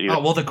movie yet. Either.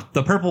 Oh well,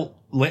 the purple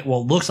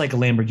looks like a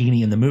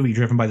Lamborghini in the movie,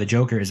 driven by the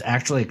Joker, is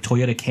actually a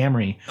Toyota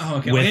Camry. Oh,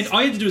 okay.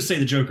 All you had to do is say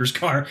the Joker's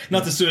car,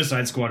 not the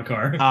Suicide Squad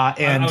car.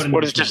 And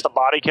what is just a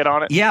body kit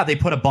on it? Yeah, they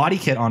put a body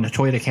kit on a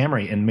Toyota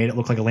Camry and made it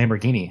look like a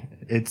Lamborghini.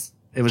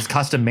 It was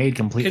custom made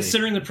completely.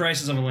 Considering the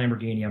prices of a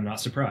Lamborghini, I'm not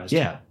surprised.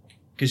 Yeah.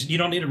 Because you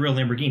don't need a real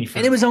Lamborghini for it.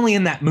 And it was only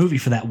in that movie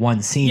for that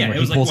one scene where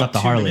he pulls up the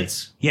Harley.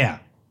 Minutes? Yeah.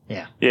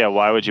 Yeah,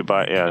 why would you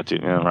buy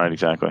right,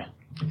 exactly.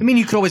 I mean,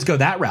 you could always go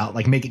that route,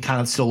 like make it kind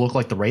of still look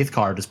like the Wraith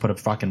car, just put a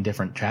fucking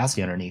different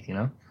chassis underneath, you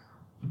know?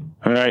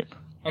 All right.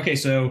 Okay,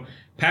 so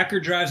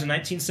Packard drives a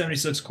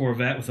 1976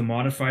 Corvette with a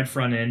modified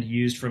front end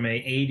used from a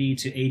 80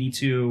 to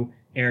 82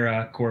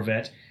 era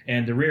Corvette,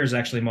 and the rear is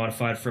actually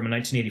modified from a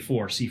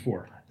 1984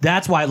 C4.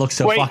 That's why it looks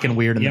so Wait. fucking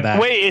weird in Yep. the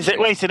back. Wait, is it?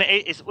 Wait, say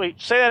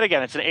that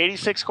again. It's an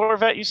 '86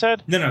 Corvette. You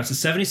said? No, it's a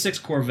 76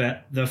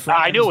 Corvette. The front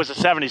I end knew it was a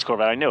 '70s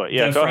Corvette. I knew it.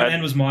 Yeah, the go front ahead.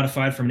 end was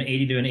modified from an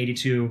 80 to an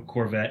 82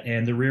 Corvette,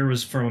 and the rear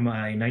was from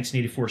a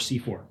 1984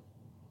 C4.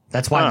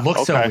 That's why it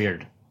looks so okay.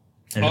 weird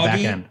in the back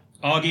end.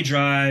 Augie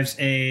drives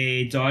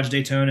a Dodge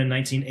Daytona in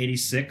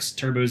 1986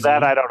 Turbo Z.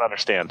 That I don't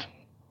understand.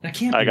 That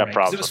can't be I got right, 'cause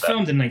problems it was with that.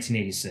 filmed in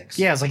 1986.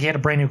 Yeah, it's like he had a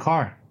brand new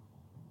car.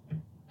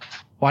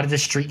 Why did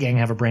this street gang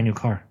have a brand new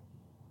car?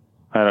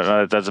 I don't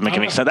know. It doesn't make I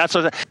any don't sense. That's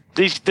what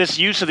this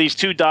use of these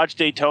two Dodge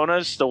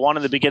Daytonas. The one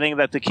in the beginning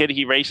that the kid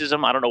he races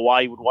them. I don't know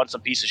why he would want some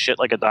piece of shit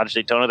like a Dodge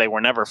Daytona. They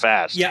were never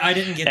fast. Yeah, I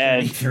didn't get that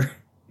And- either.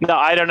 No,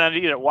 I don't know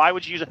either. Why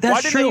would you use it? That's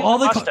why did true. They use All a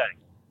the Mustang?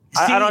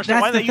 I don't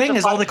understand. Why that's they the thing use a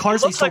is all the five-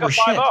 cars it they looks sold like were a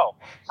shit. 5.0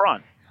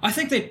 front. I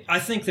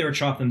think they were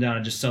chopping them down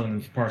and just selling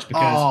them for parts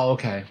because Oh,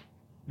 okay.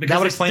 That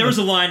would explain there was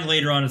the- a line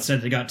later on that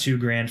said they got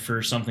 $2,000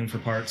 for something for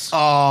parts.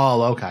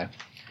 Oh, okay.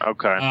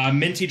 Okay,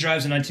 Minty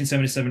drives a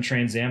 1977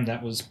 Trans Am.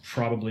 That was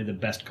probably the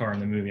best car in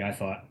the movie, I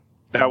thought.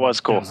 that was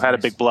cool. That was Had a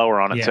nice. big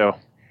blower on it Yeah. too.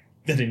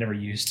 That they never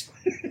used.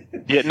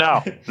 Yeah,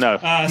 no.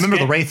 Remember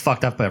the Wraith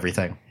fucked up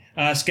everything.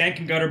 Skank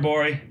and Gutter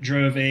Boy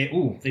drove they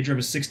drove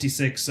a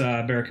 66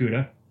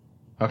 Barracuda,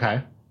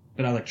 Okay.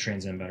 but I like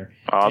Trans Am better.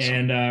 Awesome.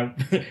 And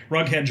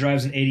Rughead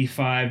drives an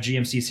 85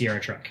 GMC Sierra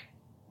truck.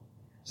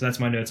 So that's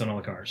my notes on all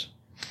the cars.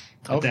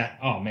 But Okay.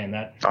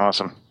 that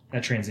Awesome.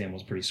 Trans Am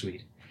was pretty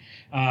sweet.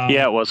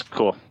 Yeah, it was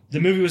cool. The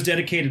movie was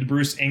dedicated to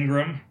Bruce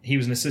Ingram. He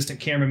was an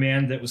assistant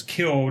cameraman that was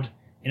killed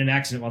in an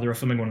accident while they were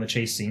filming one of the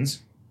chase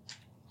scenes.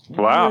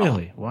 Wow.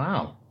 Really?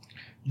 Wow.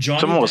 Johnny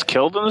Someone was Depp-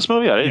 killed in this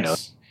movie? I didn't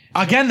Yes,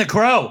 Again, the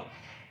crow.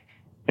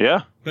 know.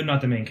 Yeah. but not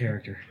the main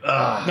character.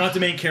 Not the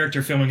main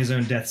character filming his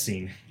own death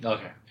scene.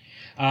 Okay.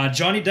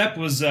 Johnny Depp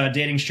was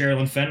dating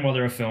Sherilyn Fenn while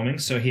they were filming,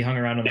 so he hung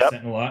around on the Yep.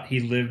 set a lot. He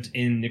lived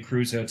in the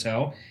Cruise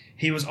Hotel.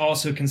 He was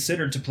also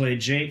considered to play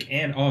Jake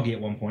and Augie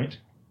at one point.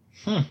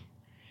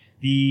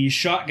 The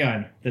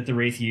shotgun that the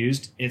Wraith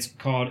used, it's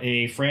called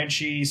a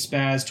Franchi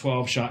Spaz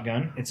 12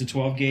 shotgun. It's a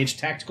 12-gauge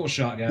tactical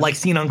shotgun. Like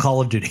seen on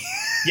Call of Duty.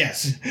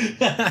 Yes.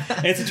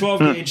 It's a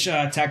 12-gauge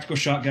tactical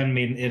shotgun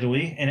made in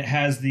Italy, and it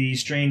has the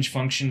strange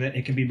function that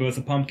it can be both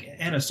a pump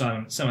and a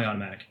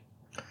semi-automatic.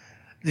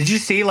 Did you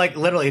see, like,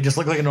 literally, it just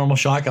looked like a normal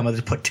shotgun, but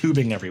they put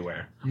tubing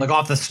everywhere. Like,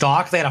 off the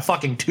stock, they had a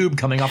fucking tube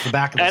coming off the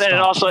back of the And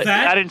stock. also,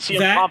 I didn't see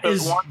him pump it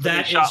is once. and he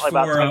that shot is like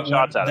about for 10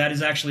 shots at it. that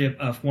is actually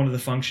one of the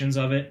functions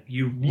of it.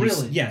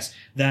 Really? Yes,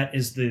 that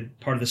is the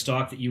part of the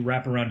stock that you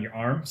wrap around your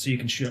arm so you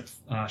can shoot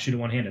it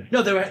one-handed.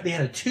 No, they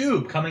had a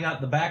tube coming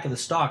out the back of the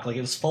stock, like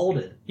it was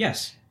folded.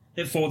 Yes,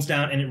 it folds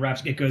down and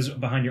it goes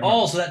behind your arm.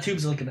 Oh, so that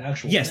tube's like an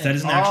actual Yes, thing. that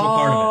is an actual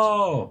part of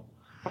Oh.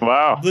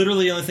 Wow.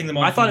 Literally, the only thing the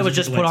I thought it was modifiers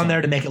just are put on lights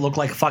there to make it look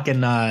like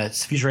fucking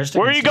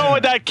futuristic. Where are you going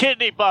with that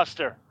kidney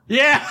buster?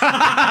 Yeah.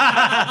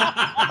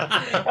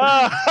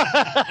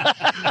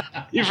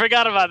 You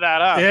forgot about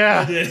that, huh?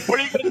 Yeah. Where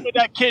are you going with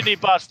that kidney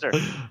buster?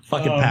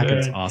 Fucking Oh,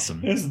 Packard's man.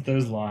 awesome.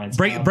 Those lines.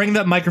 Bring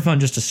that microphone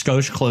just a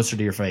skosh closer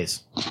to your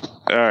face.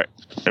 All right.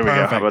 There we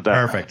go. How about that?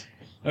 Perfect.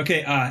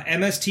 Okay,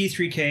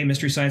 MST3K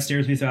Mystery Science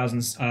Theater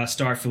 3000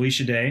 star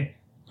Felicia Day,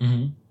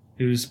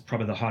 who's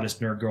probably the hottest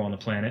nerd girl on the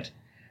planet,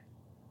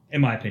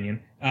 in my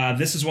opinion.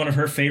 This is one of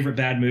her favorite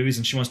bad movies,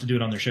 and she wants to do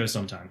it on their show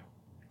sometime.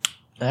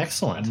 I'd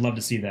Excellent. love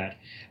to see that.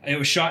 It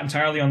was shot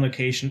entirely on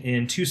location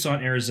in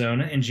Tucson,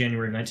 Arizona in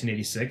January of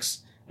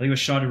 1986. I think it was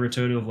shot over a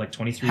total of like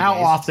 23 How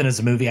days. often is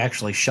a movie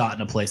actually shot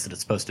in a place that it's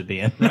supposed to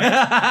be in?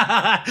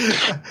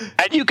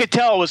 And you could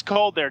tell it was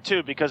cold there,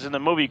 too, because in the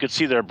movie you could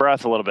see their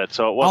breath a little bit.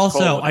 So it was Also,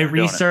 cold when I they were doing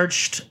it.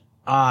 researched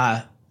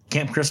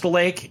Camp Crystal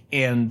Lake,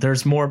 and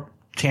there's more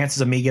chances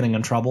of me getting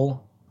in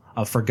trouble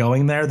for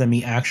going there than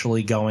me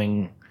actually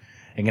going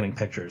and getting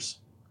pictures.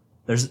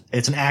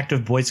 It's an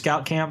active Boy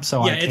Scout camp,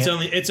 so Yeah, I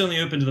can't, it's only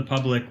open to the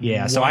public.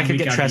 yeah, so one I could week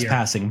get out of the year.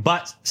 trespassing.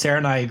 But Sarah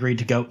and I agreed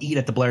to go eat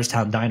at the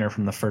Blairstown Diner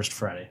from the first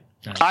Friday.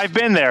 I've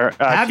been there.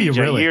 Have you TJ,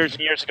 really? Years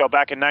and years ago,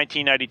 back in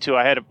 1992.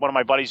 I had one of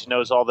my buddies who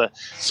knows all the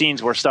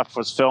scenes where stuff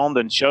was filmed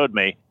and showed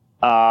me.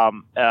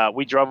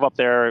 We drove up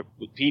there.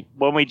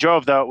 When we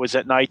drove, though, it was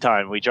at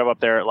nighttime. We drove up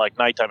there at like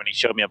nighttime, and he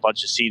showed me a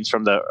bunch of scenes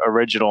from the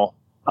original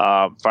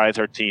Friday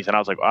the 13th, and I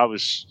was like, I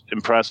was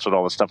impressed with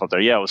all the stuff up there.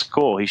 Yeah, it was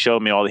cool. He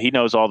showed me he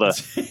knows all the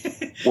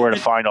where to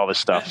find all this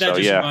stuff. That So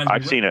just yeah, reminds me,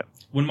 I've seen it.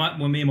 When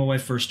me and my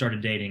wife first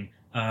started dating,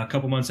 a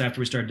couple months after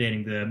we started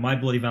dating, the My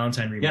Bloody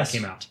Valentine remake Yes.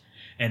 came out.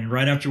 And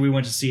right after we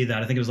went to see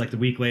that, I think it was like the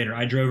week later,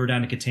 I drove her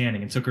down to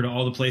Katanning and took her to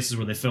all the places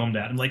where they filmed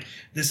at. I'm like,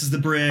 this is the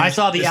bridge. I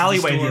saw the this is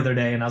alleyway the store. other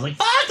day, and I was like,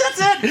 "Fuck,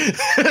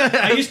 that's it!"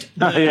 I used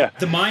Yeah.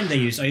 the mine they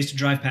used. I used to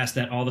drive past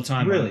that all the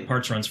time. Really? On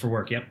parts runs for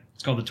work. Yep,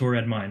 it's called the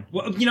Torred Mine.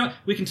 Well, you know,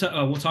 we can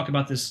we'll talk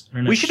about this. In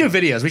our next We should show. do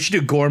videos. We should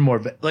do gore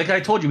more. Like I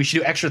told you, we should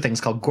do extra things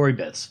called gory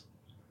bits.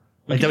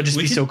 We Like could- that would just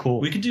we be could- so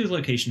cool. We could do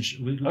locations.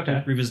 We could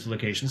Okay. revisit the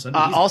locations. That'd be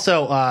easy.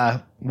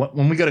 Also,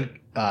 when we go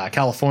to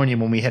California,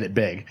 when we hit it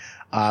big,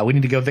 we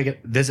need to go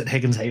visit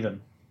Higgins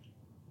Haven.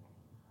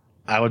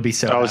 I would be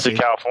so I was happy.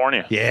 in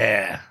California.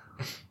 Yeah.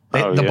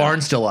 Oh, the yeah.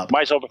 barn's still up.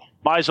 Might as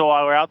well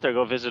while we're out there,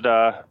 go visit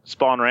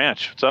Spawn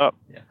Ranch. What's up?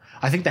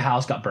 I think the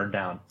house got burned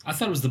down. I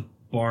thought it was the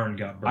barn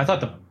got burned. I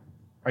thought down.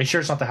 Are you sure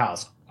it's not the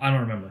house? I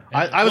don't remember.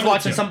 I was One of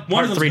watching the two. some One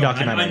part of them's 3 gone.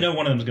 documentary. I know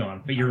one of them's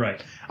gone, but you're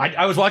right.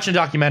 I was watching a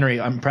documentary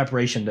in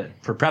preparation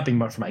for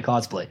prepping for my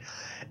cosplay,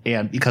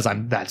 and because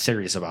I'm that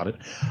serious about it,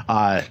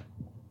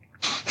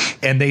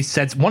 and they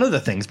said one of the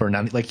things burned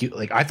down. Like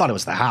I thought it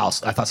was the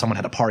house. I thought someone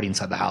had a party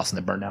inside the house and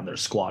they burned down their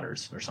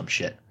squatters or some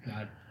shit.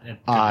 It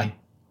could be.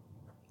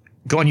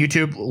 Go on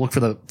YouTube, look for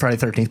the Friday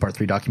 13th Part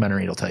 3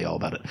 documentary. It'll tell you all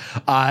about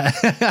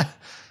it.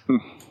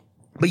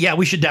 But yeah,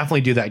 we should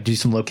definitely do that. Do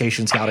some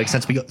location scouting.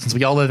 Since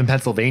we all live in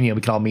Pennsylvania,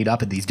 we can all meet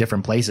up at these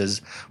different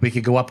places. We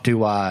could go up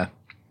to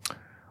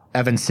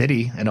Evans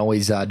City and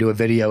always do a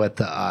video at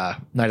the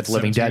Night of the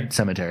Living Dead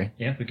cemetery.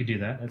 Yeah, we could do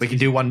that. We could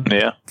do one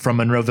from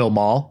Monroeville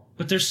Mall.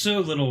 But there's so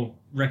little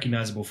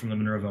recognizable from the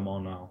Monroeville Mall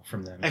now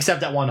from them.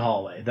 Except that one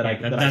hallway that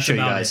I show you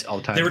guys all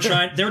the time. They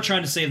were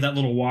trying to save that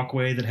little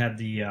walkway that had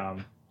the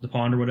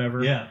pond or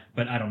whatever. Yeah.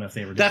 But I don't know if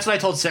they ever did. That's what I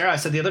told Sarah. I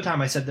said the other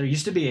time, I said there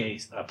used to be a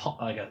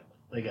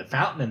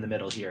fountain in the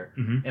middle here.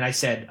 Mm-hmm. And I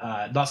said,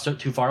 not so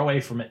too far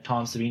away from it,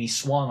 Tom Savini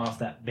swung off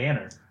that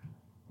banner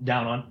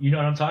down on, you know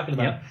what I'm talking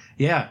about?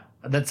 Yep.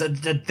 Yeah.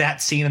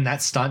 That scene and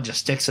that stunt just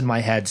sticks in my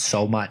head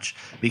so much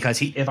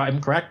because if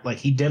I'm correct, like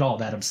he did all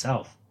that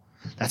himself.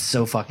 That's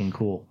so fucking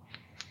cool.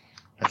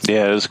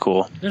 Yeah, it was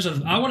cool.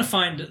 I want to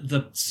find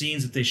the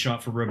scenes that they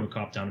shot for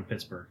RoboCop down in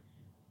Pittsburgh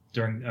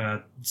during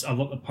a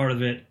part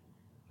of it.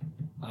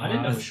 I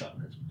didn't know it was shot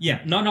in Pittsburgh.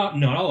 Yeah, not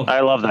all of it. I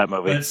love that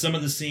movie. But some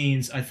of the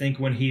scenes, I think,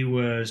 when he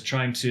was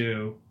trying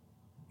to,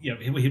 he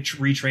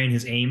retrain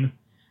his aim,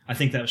 I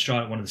think that was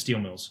shot at one of the steel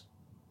mills.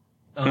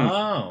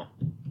 Oh.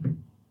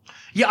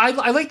 Yeah,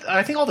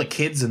 I think all the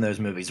kids in those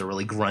movies are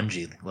really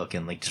grungy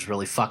looking, like just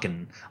really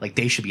fucking like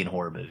they should be in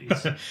horror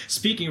movies.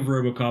 Speaking of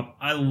RoboCop,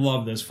 I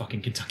love those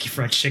fucking Kentucky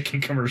Fried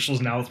Chicken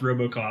commercials now with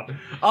RoboCop.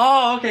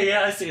 Oh, okay,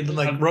 yeah, I see.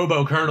 Like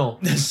Robo Colonel.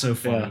 That's so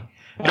funny.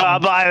 I'll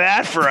buy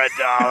that for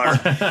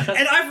 $1.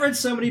 And I've read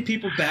so many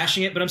people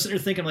bashing it, but I'm sitting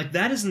here thinking, like,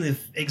 that is in the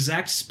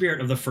exact spirit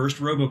of the first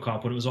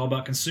RoboCop when it was all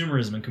about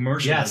consumerism and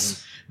commercialism.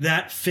 Yes.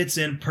 That fits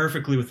in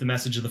perfectly with the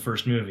message of the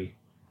first movie.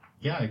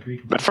 Yeah, I agree.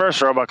 The first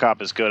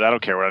RoboCop is good. I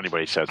don't care what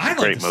anybody says. It's I a like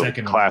great the movie.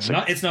 second Classic.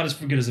 one. It's not as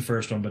good as the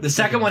first one, but The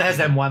second one has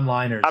them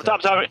one-liners. I'm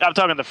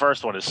talking the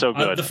first one is so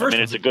good. the first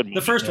it's a good movie.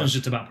 The first one's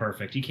just about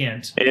perfect. You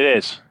can't. It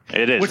is.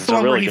 Which It's the a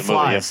one really where he good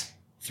flies?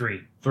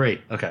 movie.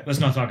 3. Okay. Let's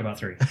not talk about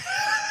 3.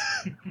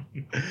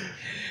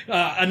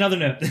 Another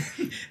note.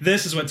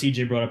 This is what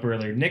TJ brought up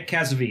earlier. Nick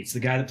Cassavetes, the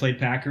guy that played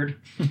Packard,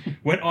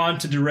 went on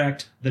to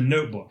direct The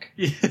Notebook.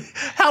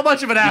 How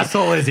much of an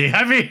asshole is he?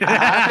 I mean,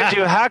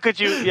 How could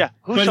you? Yeah,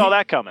 who But saw he-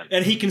 that coming?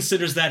 And he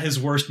considers that his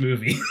worst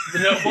movie. The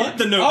Notebook?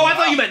 The Notebook. oh, I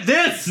thought you meant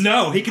this.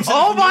 No, he considers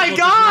Oh The my Notebook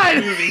God!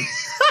 his worst movie.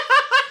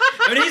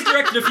 I mean, he's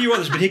directed a few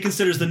others, but he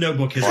considers The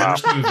Notebook his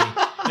worst movie.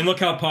 And look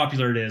how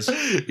popular it is.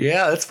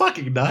 Yeah, that's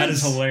fucking nuts. That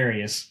is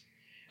hilarious.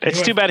 It's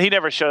too bad he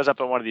never shows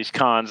up at one of these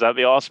cons. That'd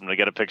be awesome to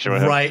get a picture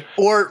with him. Right.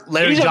 Or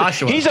Larry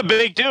Joshua. He's a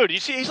big dude. You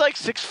see, he's like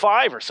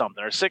 6'5" or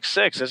something, or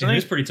 6'6", isn't he?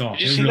 He's pretty tall.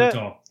 Did you He's see really that?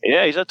 tall.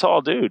 Yeah, he's a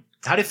tall dude.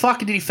 How the fuck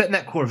did he fit in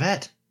that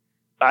Corvette?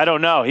 I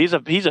don't know. He's a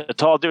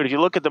tall dude. If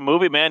you look at the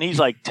movie, man, he's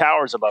like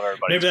towers above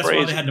everybody. Maybe It's that's why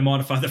crazy. they had to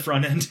modify the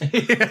front end.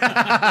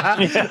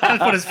 I'd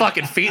put his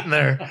fucking feet in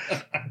there.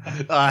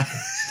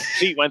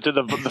 Feet went through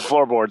the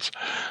floorboards.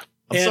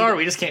 I'm sorry,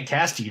 we just can't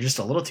cast you. You're just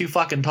a little too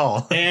fucking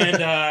tall.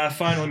 And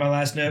finally, my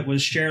last note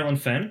was Sherilyn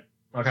Fenn.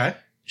 Okay.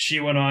 She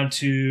went on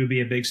to be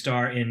a big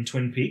star in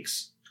Twin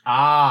Peaks.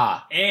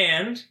 Ah.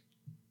 And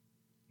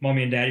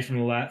Mommy and Daddy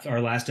from our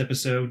last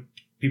episode,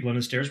 People on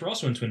the Stairs, were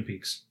also in Twin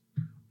Peaks.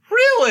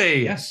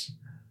 Really? Yes.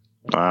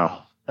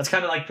 Wow. That's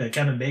kind of like the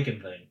Kevin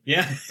Bacon thing.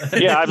 Yeah.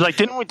 Yeah, I was like,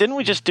 didn't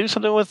we just do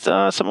something with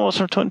some of us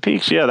from Twin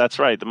Peaks? Yeah, that's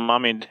right. The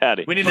Mommy and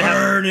Daddy. We need to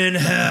Burn in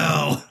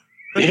hell.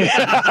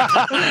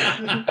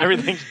 Yeah.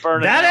 Everything's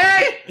burning.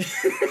 Daddy!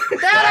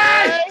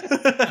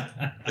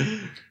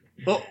 Daddy!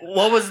 Well,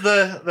 what was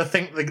the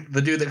thing?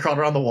 The dude that crawled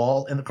around the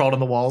wall and crawled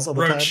on the walls all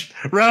the Roach.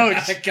 time?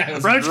 Roach. That guy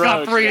was Roach got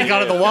Roach. free and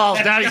got on the walls.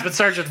 Daddy's been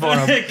searching for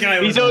him. That guy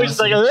was He's always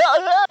awesome.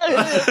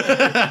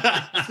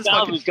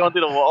 like, he's going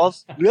through the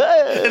walls.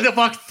 And the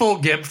fuck full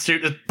gimp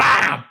shoot, just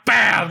bam,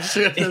 bam,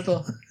 shoot.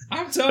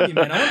 I'm telling you,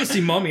 man, I want to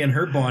see Mommy in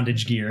her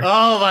bondage gear.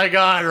 Oh my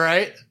god!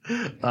 Right?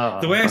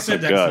 The way I said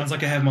Oh, that God. sounds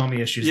like I have mommy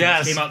issues.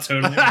 Yes. That came out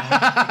totally wrong.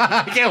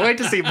 I can't wait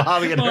to see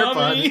Mommy and her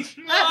Mommy,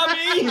 fun.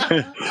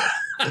 Mommy,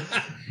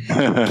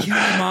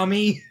 yeah,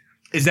 Mommy.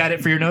 Is that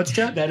it for your notes,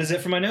 Chad? That is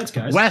it for my notes,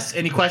 guys. Wes,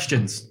 any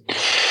questions?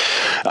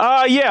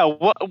 Yeah.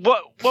 What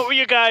were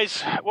you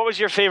guys? What was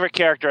your favorite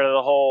character of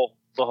the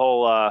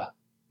whole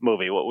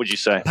movie? What would you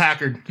say?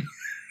 Packard.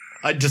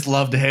 I just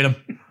love to hate him.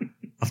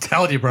 I'm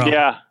telling you, bro.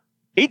 Yeah,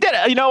 he did.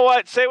 You know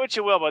what? Say what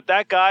you will, but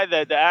that guy,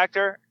 the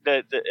actor,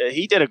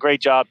 he did a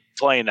great job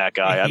playing that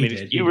guy. He I mean,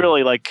 did, you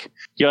really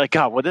you're like,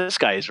 God, well, this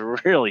guy is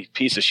really a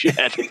piece of shit.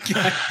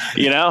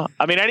 You know,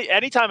 I mean,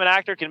 anytime an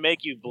actor can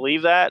make you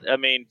believe that, I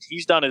mean,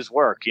 he's done his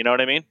work. You know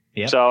what I mean?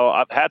 Yep.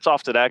 So hats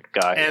off to that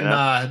guy. And you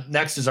know?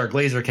 next is our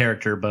Glazer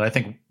character, but I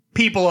think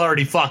people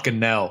already fucking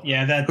know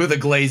Yeah, that who the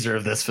Glazer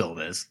of this film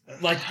is.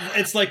 like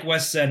it's like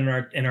Wes said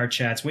in our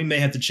chats. We may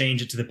have to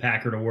change it to the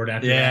Packard Award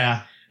after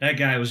that. That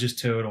guy was just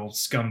total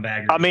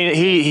scumbag. I mean,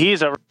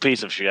 he's a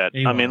piece of shit.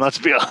 He I mean, was. let's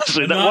be honest.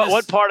 Not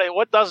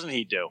What doesn't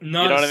he do?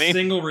 Not You know a what I mean?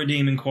 single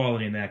redeeming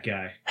quality in that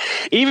guy.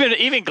 Even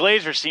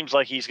Glazer seems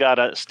like he's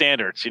got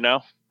standards. You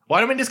know. Why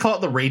don't we just call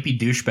it the Rapey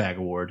Douchebag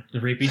Award? The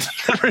rapey.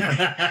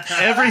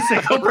 Every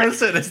single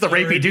person is the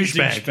Rapey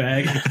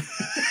Douchebag.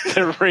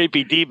 The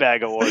rapey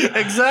D-bag award.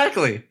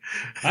 Exactly.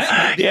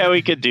 Yeah,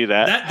 we could do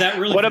that. That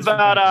really. What fits the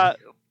about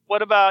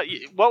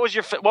what was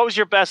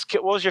your best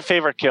what was your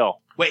favorite kill?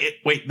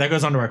 Wait, that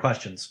goes on to our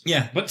questions.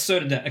 Yeah, but so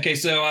did that. Okay,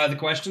 so the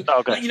question.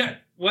 Okay. You know,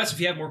 Wes, if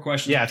you have more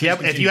questions. Yeah, if you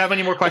please have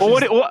any more questions.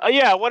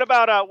 Well, what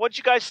about what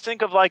you guys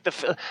think of like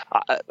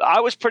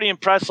I was pretty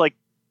impressed like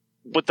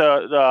with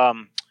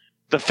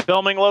the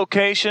filming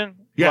location.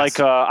 Yes. Like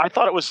I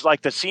thought it was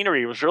like the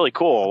scenery was really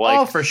cool.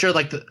 Like for sure.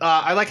 Like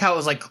I like how it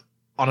was like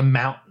on a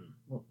mountain.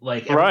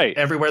 Like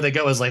everywhere they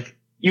go is like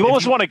you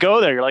almost want to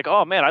go there. You're like,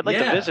 oh man, I'd like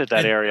to visit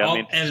that area. All, I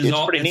mean, and it's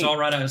pretty it's neat. all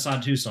right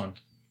outside Tucson.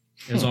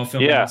 It was all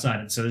filmed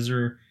outside it. So those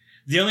are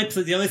the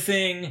only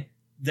thing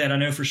that I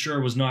know for sure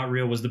was not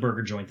real was the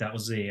burger joint. That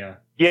was the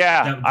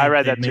I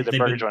read that too. they The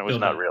burger joint was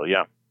built not up. real.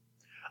 Yeah.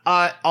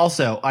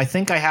 Also, I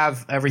think I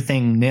have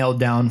everything nailed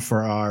down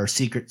for our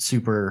secret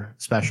super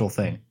special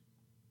thing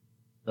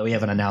that we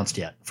haven't announced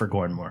yet for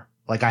Gornmore.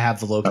 Like I have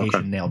the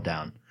location nailed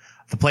down.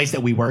 The place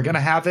that we were going to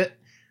have it,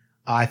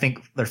 I think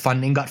their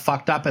funding got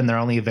fucked up and they're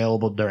only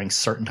available during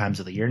certain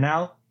times of the year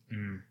now.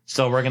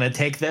 So we're going to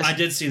take this. I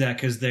did see that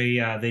because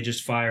they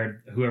just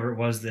fired whoever it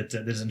was that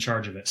is in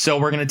charge of it. So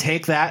we're going to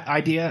take that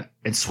idea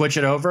and switch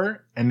it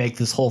over and make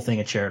this whole thing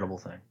a charitable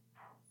thing,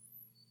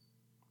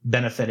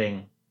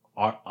 benefiting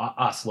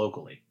us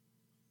locally.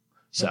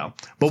 So,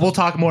 but we'll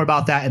talk more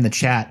about that in the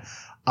chat.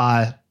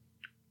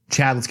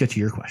 Chad, let's get to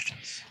your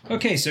questions.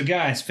 Okay, so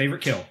guys,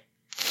 favorite kill.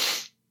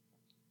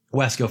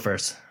 Wes, go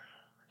first.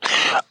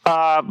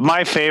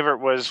 My favorite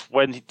was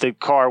when the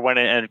car went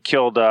in and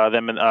killed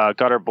them and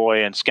Gutter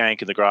Boy and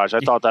Skank in the garage. I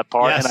thought that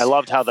part, Yes. and I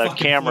loved how the Fucking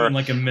camera flew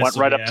like a went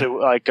missile, right yeah. up to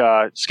like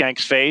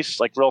Skank's face,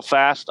 like real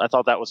fast. I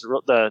thought that was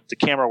the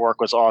camera work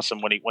was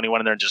awesome when he went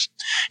in there and just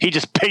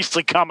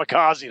basically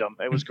kamikazed him.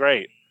 It was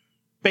great.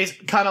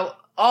 Kind of.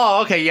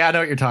 Oh, okay. Yeah, I know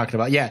what you're talking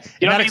about. Yeah,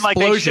 You know and what I that mean? Like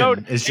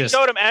explosion they is just.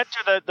 showed him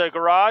enter the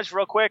garage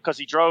real quick because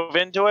he drove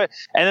into it,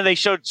 and then they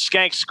showed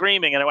Skank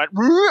screaming, and it went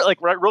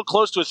like right real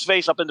close to his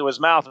face, up into his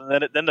mouth,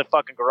 and then the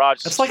fucking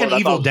garage. That's like an exploded.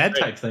 I thought Evil it was Dead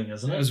great. type thing,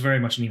 isn't It it? was very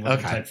much an evil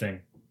Okay. type thing.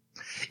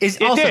 Is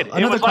It also did. It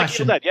another was like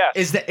question? Evil Dead, yeah.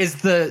 Is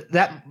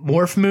that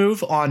morph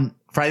move on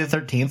Friday the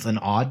 13th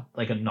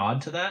a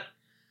nod to that?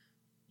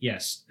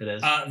 Yes, It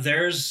is.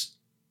 there's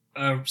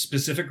a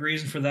specific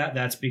reason for that.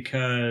 That's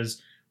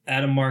because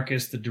Adam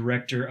Marcus, the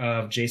director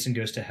of Jason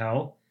Goes to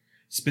Hell,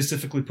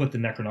 specifically put the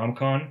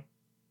Necronomicon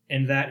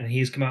in that, and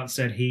he's come out and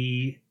said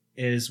he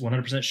is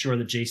 100% sure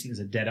that Jason is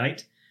a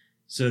Deadite.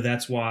 So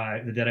that's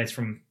why the Deadites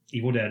from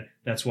Evil Dead,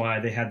 that's why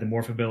they had the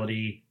morph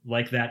ability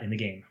like that in the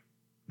game.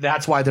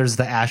 That's why there's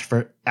the Ash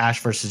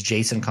versus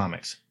Jason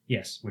comics.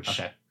 Yes, which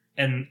Okay.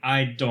 and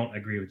I don't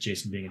agree with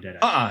Jason being a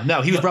Deadite.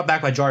 No, he was brought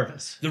back by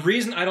Jarvis. The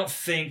reason I don't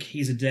think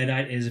he's a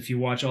Deadite is if you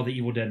watch all the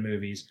Evil Dead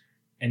movies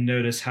and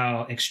notice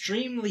how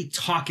extremely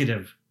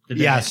talkative the Deadites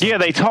Yes. are. Yeah,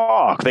 they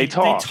talk. They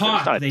talk. They talk.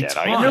 It's not They dead.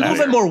 talk. I They're a get little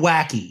that. bit more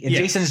wacky, and Yeah.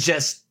 Jason's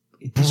just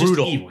He's just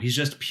brutal. evil. He's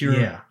just pure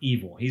Yeah.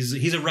 evil.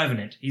 He's a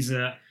revenant. He's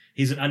an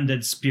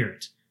undead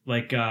spirit.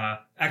 Like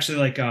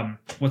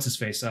what's his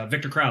face?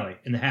 Victor Crowley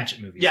in the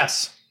Hatchet movies.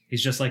 Yes.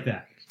 He's just like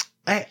that.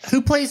 Hey,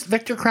 who plays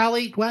Victor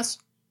Crowley, Wes?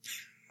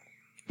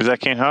 Is that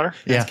Kane Hodder?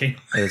 Yeah. Okay.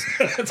 It is.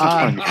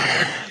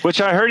 That's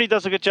Which I heard he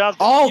does a good job.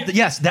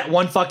 Yes, that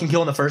one fucking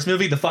kill in the first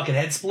movie, the fucking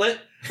head split.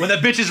 When that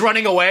bitch is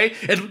running away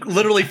and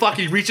literally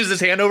fucking reaches his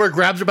hand over,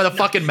 grabs her by the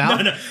fucking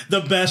mouth. No.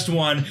 The best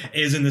one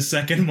is in the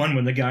second one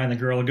when the guy and the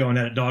girl are going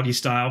at it doggy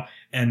style,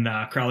 and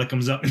Crowley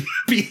comes up and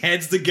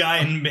beheads the guy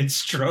in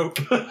mid-stroke.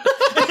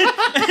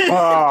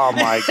 Oh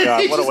my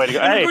god, what a way to go!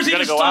 And Hey, of course, it's he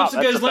gonna just go stops out.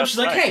 and That's goes the left. best She's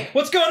like, thing. "Hey,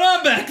 what's going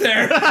on back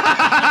there?"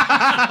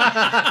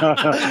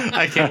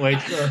 I can't wait.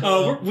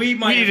 Oh, we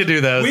need to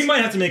do those. We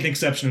might have to make an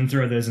exception and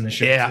throw those in the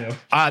show Yeah. too.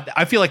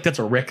 I feel like that's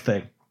a Rick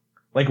thing.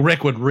 Like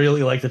Rick would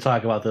really like to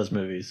talk about those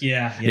movies.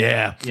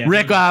 Yeah.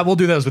 Rick, we'll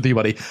do those with you,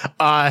 buddy.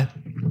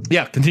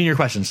 Continue your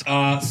questions.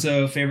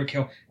 So favorite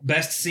kill,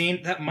 best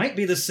scene. That might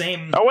be the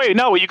same. Oh wait,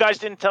 no, you guys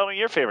didn't tell me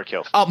your favorite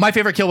kill. Oh, my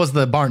favorite kill was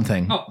the barn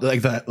thing. Oh.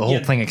 Like the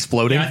whole thing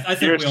exploding. Yeah, I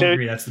think Yours we all too?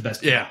 agree that's the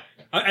best. Kill. Yeah.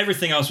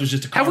 Everything else was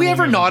just a. Have we ever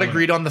Carl not Williams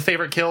agreed on the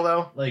favorite kill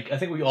though? Like I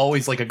think we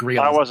always like agree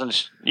on. I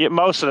wasn't. Yeah,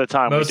 most of the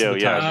time Most we of do.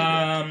 the Yeah.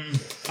 time.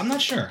 I'm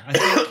not sure. I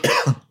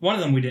think one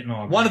of them we didn't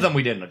all agree. One of them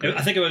we didn't agree.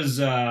 I think it was.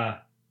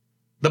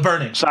 The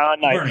burning.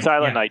 Silent Night. Burning,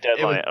 Silent yeah. Night.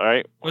 Deadline. All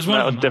right. Was one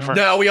that of was them. different.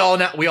 No, we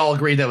all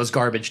agreed that was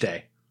garbage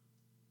day.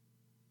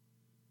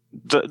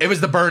 It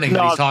was the burning that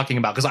No, he's talking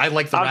about because I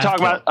like the. I'm Wrath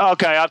talking kill. about.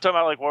 Okay, I'm talking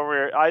about like where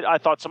we're. I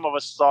thought some of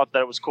us thought that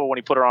it was cool when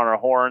he put her on her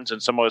horns,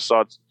 and some of us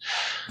thought.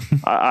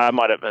 I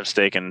might have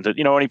mistaken.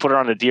 You know when he put her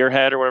on the deer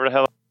head or whatever the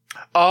hell.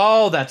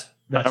 Oh, that's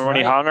Remember when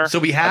he hung her? So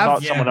we I have.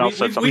 thought someone else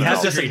said something we've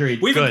else.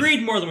 disagreed. We've Good.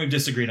 agreed more than we've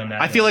disagreed on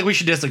that. I feel like we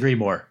should disagree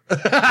more.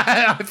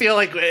 I feel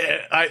like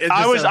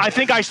I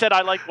think I said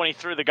I liked when he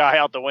threw the guy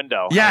out the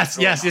window. Yes.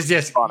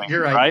 Funny,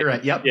 You're right. You're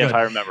right. Yep. Yes, good.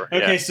 I remember.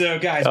 Okay, Yeah. so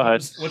guys, Go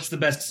ahead. what's the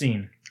best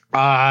scene?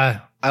 I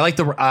like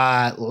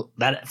the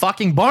that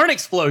fucking barn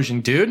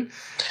explosion, dude.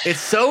 It's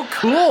so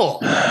cool.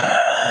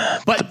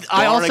 But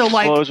I Barn also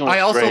explosion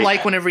was great.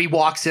 like whenever he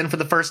walks in for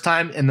the first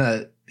time and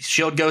the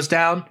shield goes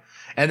down,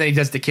 and then he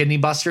does the kidney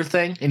buster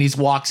thing, and he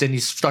walks in, he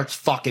starts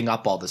fucking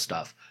up all the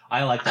stuff.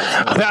 I like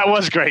that. That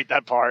was great,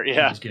 that part. That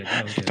Yeah. was good.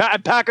 That was good.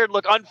 Packard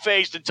looked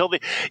unfazed until the.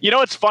 You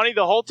know, it's funny.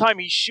 The whole time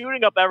he's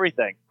shooting up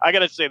everything. I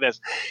gotta say this.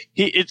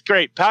 It's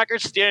great.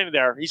 Packard's standing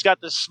there. He's got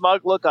this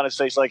smug look on his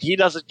face, like he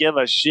doesn't give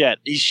a shit.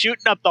 He's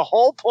shooting up the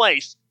whole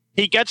place.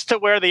 He gets to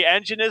where the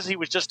engine is. He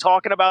was just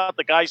talking about.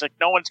 The guy's like,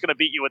 "No one's gonna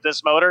beat you with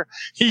this motor."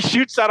 He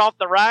shoots that off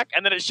the rack,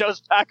 and then it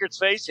shows Packard's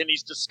face, and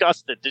he's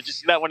disgusted. Did you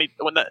see that when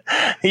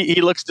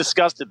he looks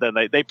disgusted? Then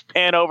they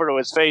pan over to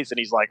his face, and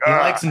he's like, He "Ugh."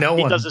 likes no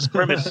He one. does this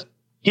grimace.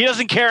 He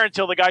doesn't care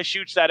until the guy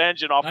shoots that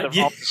engine off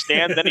the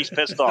stand. Then he's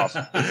pissed off.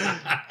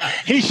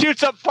 He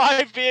shoots up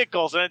 5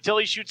 vehicles, and until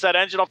he shoots that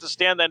engine off the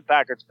stand, then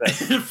Packard's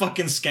pissed.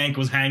 Fucking Skank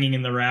was hanging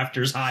in the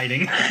rafters,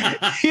 hiding.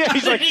 Yeah,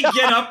 he's like, he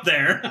get up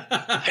there.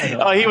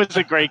 oh, he was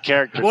a great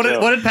character. What too.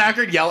 did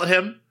Packard yell at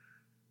him?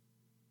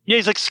 Yeah,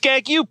 he's like,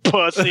 "Skank, you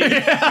pussy."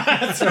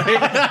 That's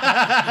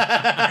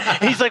right.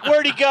 He's like,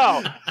 "Where'd he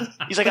go?"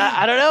 He's like,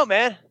 I don't know,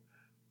 man.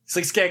 It's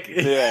like Skank.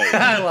 Yeah.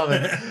 I love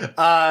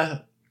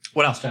it.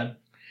 What else, Chad?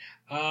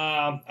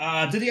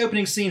 Did the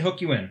opening scene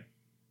hook you in?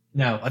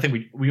 No, I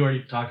think we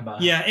already talked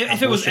about it. Yeah,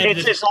 if it was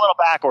edited, It's a little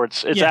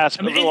backwards. It's yeah,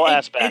 a little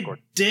ass backward.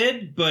 It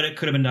did, but it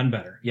could have been done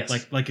better. Yes.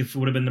 like if it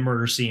would have been the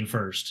murder scene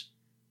first.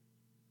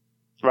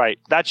 Right.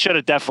 That should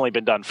have definitely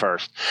been done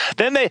first.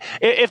 Then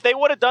if they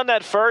would have done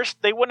that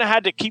first, they wouldn't have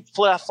had to keep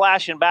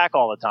flashing back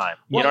all the time.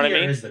 You know what I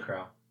mean? Is The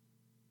Crow?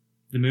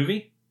 The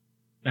movie,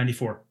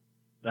 94.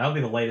 That would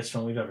be the latest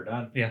film we've ever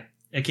done. Yeah,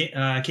 it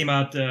came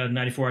out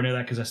 94. I know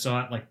that because I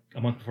saw it like a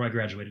month before I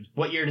graduated.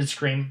 What year did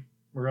Scream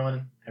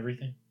ruin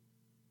everything?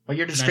 What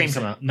year did Scream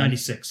come out?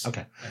 96.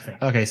 Okay. I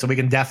think. Okay, so we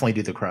can definitely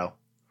do The Crow.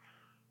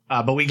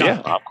 But we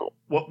got Oh, cool.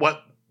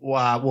 what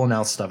we'll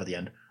announce stuff at the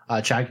end.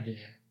 Chad,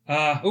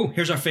 continue.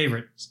 Here's our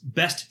favorite: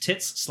 best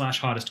tits /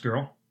 hottest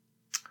girl.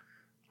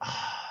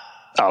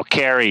 Oh,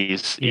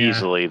 Carrie's Yeah.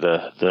 easily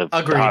the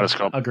Agreed. hottest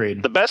girl.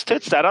 Agreed. The best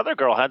hits. That other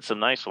girl had some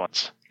nice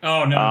ones.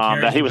 Oh no,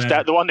 Carrie's that he were was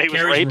better. the one that he was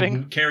Carrie's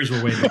raping. Carrie's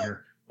were way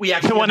bigger. We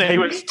actually The one that he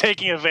was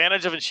taking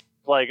advantage of, and she's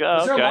like, "Oh,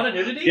 Is there okay." a lot of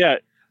nudity? Yeah.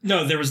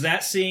 No, there was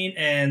that scene,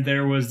 and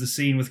there was the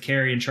scene with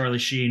Carrie and Charlie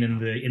Sheen in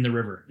the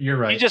river. You're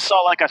You right. just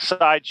saw like a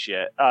side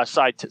tit.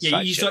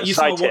 Yeah,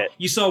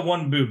 you saw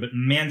one boob, but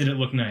man, did it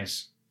look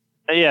nice.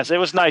 Yes, it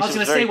was nice. I was It going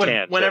was to say very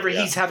tan, whenever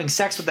yeah. he's having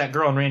sex with that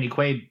girl and Randy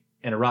Quaid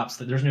interrupts,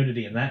 that there's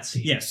nudity in that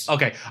scene. Yes.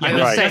 Okay. Yeah, I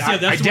was right. saying, That's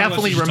the I one Wes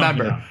definitely was talking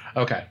remember.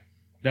 Okay.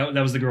 That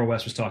was the girl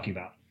Wes was talking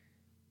about.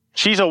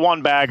 She's a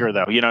one bagger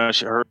though. You know,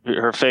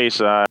 her face.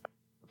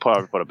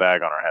 Probably put a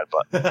bag on her head,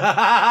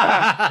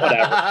 but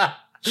whatever.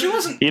 She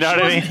wasn't. You know she what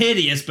I wasn't mean?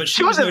 hideous, but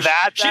She wasn't no,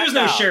 that. She was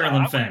no I Sherilyn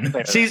wouldn't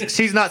Fenn. say that.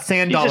 She's not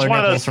sand She's dollar just one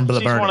of nipples those. from the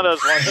She's burning. one of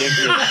those ones you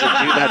do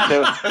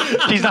that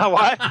too. She's not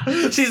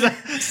what?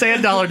 She's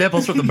sand dollar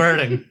nipples from the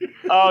burning.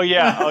 Oh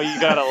yeah. Oh, you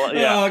gotta.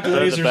 Yeah. Oh, they're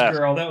the Glazer's best.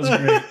 girl. That was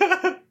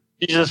great.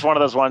 She's just one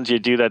of those ones you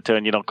do that to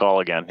and you don't call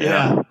again. you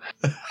Yeah.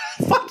 know?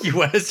 Fuck you,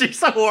 Wes. You're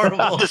so horrible.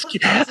 I'm just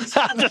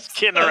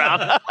kidding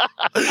around.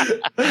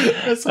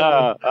 That's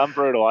horrible. I'm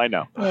brutal. I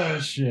know. Oh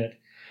shit.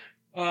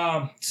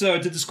 So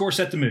did the score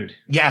set the mood?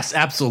 Yes,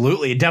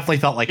 absolutely. It definitely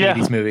felt like Yeah.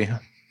 an 80s movie.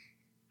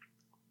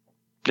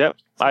 Yep,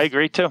 I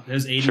agree too.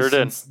 Those 80s Sure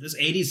did. Those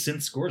 80s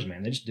synth scores,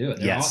 man. They just do it.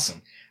 They're Yes.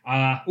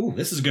 awesome.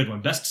 This is a good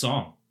one. Best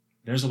song.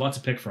 There's a lot to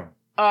pick from.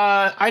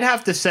 I'd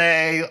have to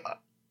say,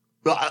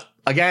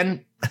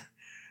 again,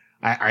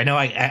 I know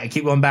I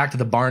keep going back to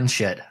the barn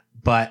shit,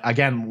 but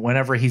again,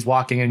 whenever he's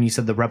walking in, you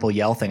said the rebel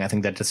yell thing. I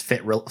think that just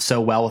fit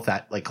so well with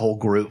that like whole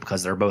group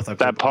because they're both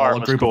That part all a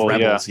was group cool, of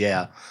rebels.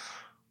 Yeah.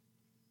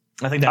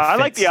 I think that I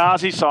like fits. the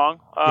Ozzy song.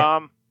 Yeah.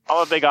 I'm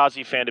a big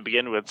Ozzy fan to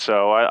begin with,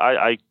 so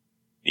I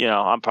you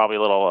know, I'm probably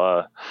a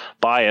little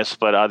biased,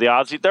 but the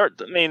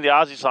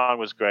Ozzy song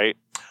was great.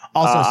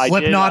 Also, I did,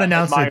 Slipknot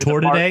announced their admire the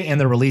tour part- today and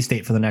the release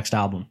date for the next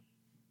album.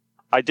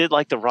 I did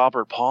like the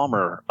Robert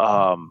Palmer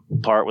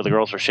part where the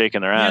girls were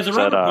shaking their Yeah, ass. the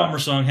Robert That, Palmer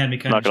song had me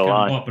kind not of just gonna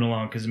kind of lie. bopping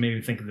along because it made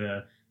me think of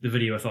the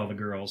video with all the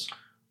girls.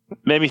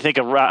 made me think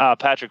of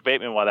Patrick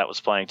Bateman while that was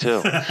playing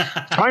too.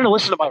 Trying to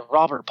listen to my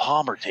Robert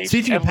Palmer tape.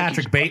 Speaking of Everyone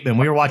Patrick keeps- Bateman,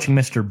 we were watching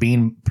Mr.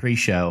 Bean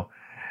pre-show,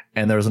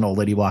 and there was an old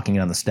lady walking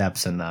down the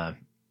steps, and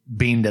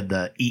Bean did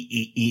the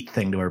eat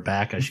thing to her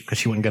back because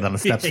she wouldn't get on the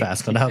steps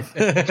fast enough.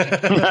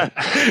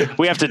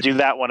 We have to do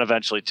that one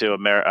eventually too.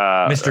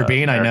 Mr.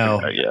 Bean, I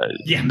know.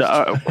 Yeah.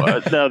 No,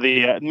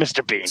 the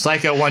Mr. Bean.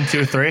 Psycho 1,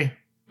 2, 3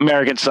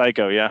 American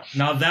Psycho, yeah.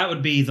 Now that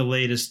would be the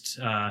latest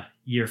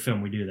year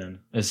film we do then.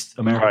 is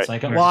American Right.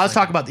 Psycho. American Well, I was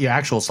Psycho. talking about the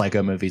actual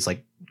Psycho movies,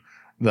 like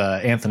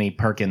The Anthony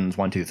Perkins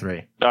 1, 2,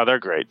 3. Oh, they're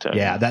great too.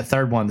 Yeah, that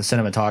third one, the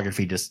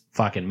cinematography just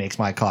fucking makes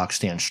my cock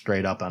stand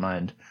straight up on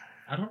end.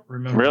 I don't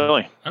remember.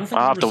 Really? I don't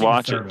think I'll I've have to ever seen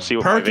watch the it. third one. See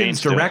what my Perkins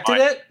veins do. directed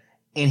it,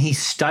 and he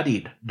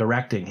studied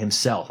directing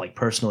himself, like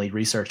personally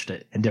researched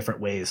it in different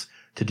ways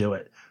to do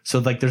it. So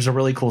like, there's a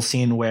really cool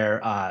scene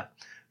where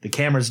the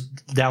camera's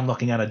down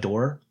looking at a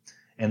door,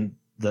 and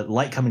the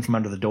light coming from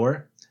under the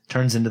door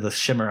turns into the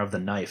shimmer of the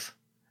knife,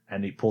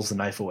 and he pulls the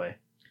knife away.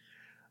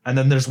 And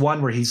then there's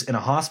one where he's in a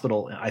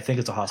hospital, I think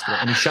it's a hospital,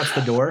 and he shuts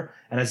the door,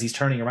 and as he's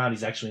turning around,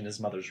 he's actually in his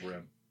mother's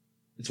room.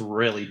 It's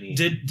really neat.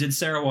 Did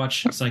Sarah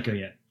watch Psycho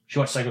yet? She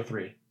watched Psycho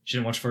 3. She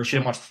didn't watch the first She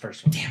didn't one? watch the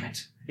first one. Damn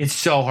it. It's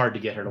so hard to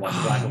get her to watch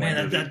the black Oh, and white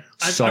man, movie.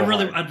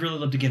 I'd really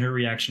love to get her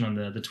reaction on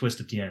the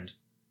twist at the end.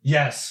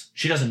 Yes.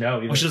 She doesn't know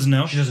either. Oh, she doesn't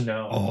know? She doesn't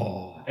know.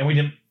 Oh. And we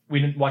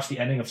didn't watch the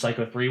ending of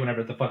Psycho 3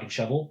 whenever the fucking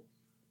shovel.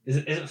 Is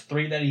it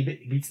 3 that he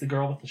beats the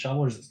girl with the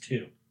shovel, or is it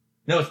 2?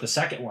 No, it's the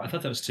second one. I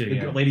thought that was 2, The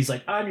yeah. lady's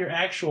like, I'm your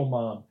actual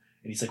mom.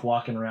 And he's like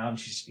walking around.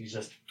 He's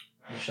just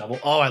the shovel.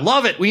 Oh, I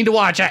love it. We need to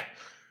watch it.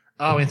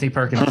 Oh, Anthony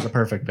Perkins is the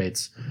perfect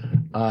Bates.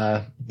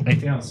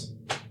 Anything else?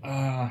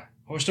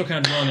 We're still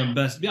kind of dwelling on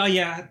best. Oh,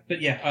 yeah.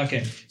 But yeah,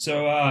 okay.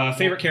 So,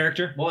 favorite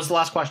character? What was the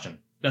last question?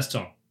 Best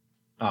song.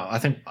 Oh, I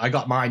think I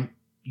got mine.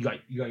 You got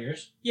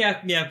yours?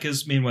 Yeah,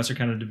 because me and Wes are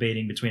kind of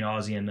debating between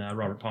Ozzy and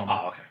Robert Palmer.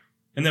 Oh, okay.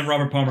 And then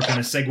Robert Palmer kind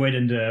of segued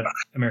into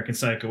American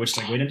Psycho, which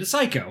segued into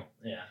Psycho.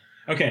 Yeah.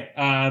 Okay,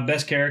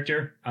 best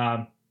character.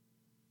 Packard.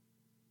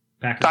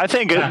 I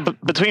think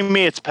between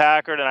me, it's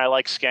Packard, and I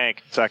like Skank.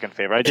 Second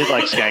favorite. I did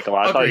like Skank a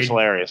lot. I thought he was Agreed.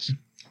 hilarious.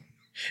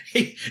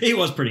 he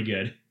was pretty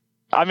good.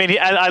 I mean,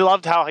 I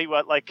loved how he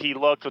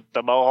looked with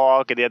the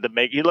mohawk, and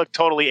he looked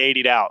totally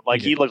 80'd out.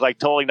 Like he looked like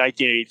totally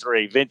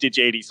 1983, vintage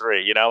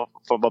 83. You know,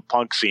 from a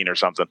punk scene or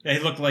something. Yeah, he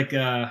looked like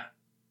oh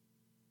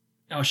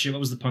shit, what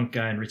was the punk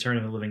guy in Return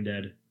of the Living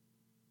Dead?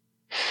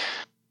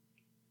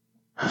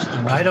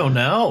 I don't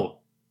know.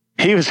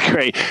 He was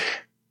great.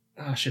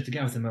 Oh shit, the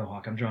guy with the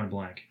mohawk. I'm drawing a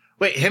blank.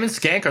 Wait, him and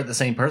Skank aren't the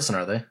same person,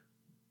 are they?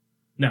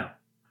 No.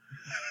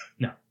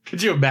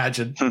 Could you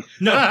imagine?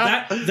 No,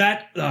 that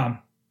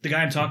the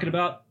guy I'm talking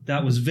about,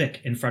 that was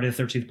Vic in Friday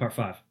the 13th Part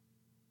 5.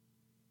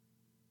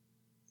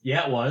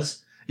 Yeah, it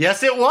was.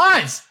 Yes, it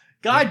was.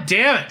 God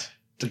damn it.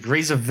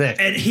 Degrees of Vic.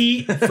 And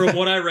he, from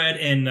what I read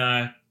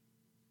in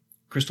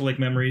Crystal Lake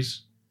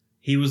Memories,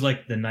 he was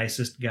like the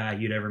nicest guy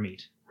you'd ever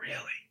meet.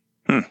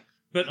 Really?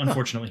 But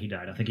unfortunately, he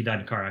died. I think he died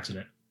in a car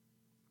accident.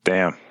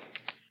 Damn.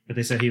 But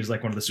they said he was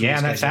like one of the sweetest Yeah,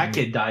 and that guys fat you ever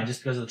kid died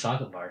just because of the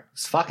chocolate bar.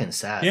 It's fucking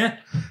sad. Yeah.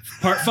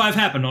 Part 5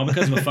 happened all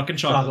because of a fucking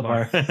chocolate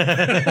bar.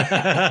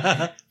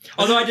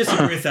 Although I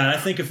disagree with that. I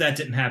think if that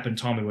didn't happen,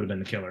 Tommy would have been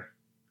the killer.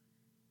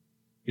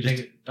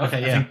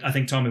 I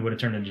think Tommy would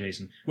have turned into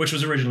Jason, which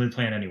was originally the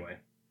plan anyway.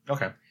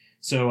 Okay.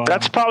 So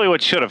That's probably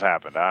what should have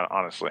happened,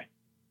 honestly.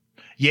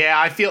 Yeah,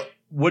 I feel...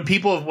 Would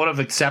people would have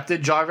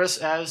accepted Jarvis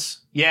as...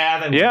 Yeah,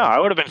 they would. Yeah, I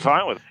would have been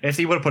fine with it. If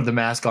he would have put the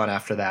mask on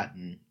after that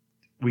and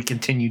we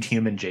continued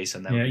human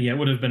Jason. That it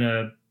would have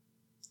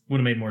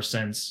made more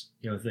sense,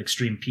 the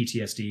extreme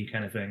PTSD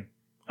kind of thing.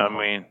 I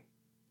mean...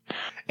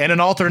 In an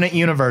alternate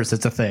universe,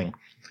 it's a thing.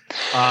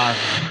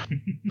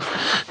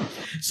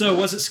 So,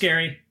 was it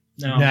scary?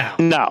 No.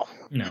 No.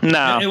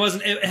 It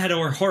wasn't. It had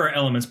horror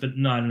elements, but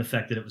not in the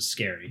fact that it was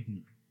scary.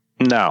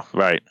 No,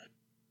 right.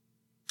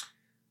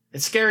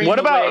 It's scary. What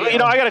about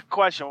I got a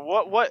question.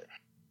 What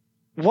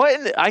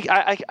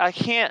I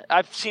can't.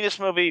 I've seen this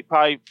movie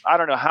probably I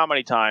don't know how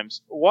many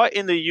times. What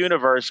in the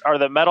universe are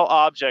the metal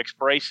objects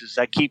braces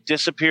that keep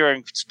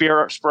disappearing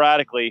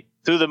sporadically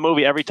through the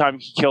movie every time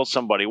he kills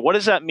somebody? What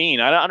does that mean?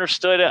 I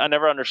understood it. I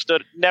never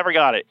understood it. Never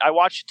got it. I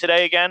watched it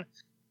today again.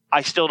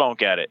 I still don't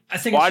get it.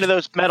 Why do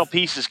those metal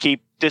pieces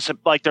keep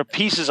like they're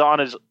pieces on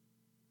his?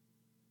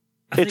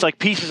 It's like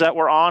pieces that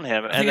were on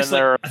him, and then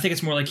they're. I think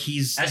it's more like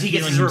he's as he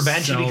gets his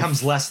revenge, he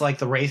becomes less like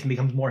the Wraith and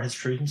becomes more his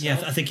true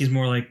himself. Yeah, I think he's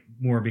more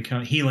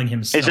healing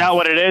himself. Is that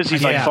what it is?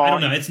 He's like falling. I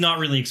don't know. It's not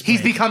really explained.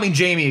 He's becoming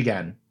Jamie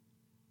again.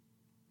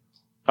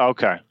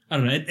 Okay. I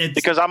don't know.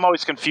 Because I'm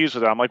always confused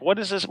with it. I'm like, what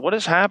is this? What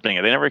is happening?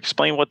 They never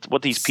explain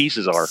what these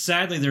pieces are.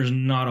 Sadly, there's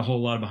not a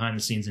whole lot of behind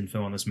the scenes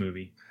info on this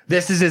movie.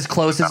 This is as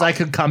close as I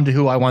could come to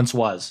who I once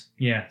was.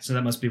 Yeah, so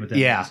that must be what that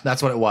Yeah, is.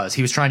 that's what it was.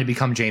 He was trying to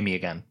become Jamie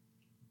again.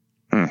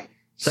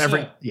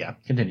 So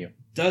continue.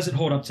 Does it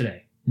hold up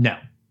today? No.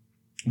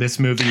 This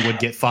movie would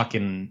get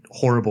fucking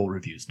horrible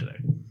reviews today.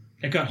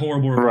 It got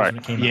horrible reviews when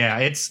it came out. Yeah,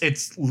 it's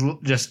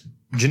just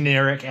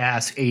generic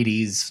ass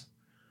 80s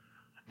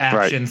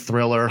action,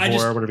 thriller,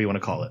 horror, whatever you want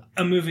to call it.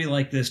 A movie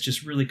like this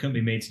just really couldn't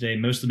be made today,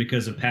 mostly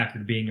because of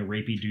Packard being a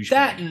rapey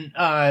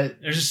douchebag.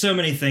 There's just so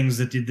many things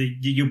that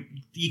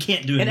you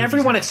can't do. And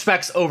everyone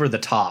expects over the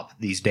top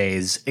these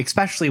days,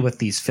 especially with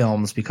these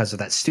films because of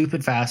that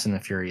stupid Fast and the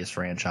Furious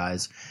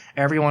franchise.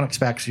 Everyone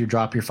expects you to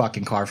drop your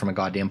fucking car from a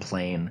goddamn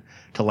plane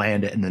to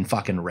land it and then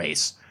fucking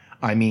race.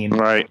 I mean...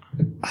 Right.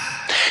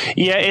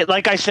 Yeah,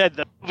 like I said,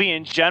 the movie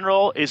in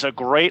general is a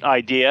great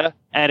idea.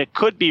 and it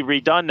could be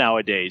redone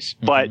nowadays,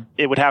 but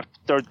it would have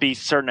there'd be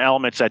certain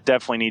elements that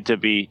definitely need to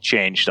be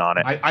changed on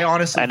it. I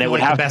honestly And it feel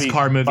would like have the to best be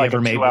car movie like a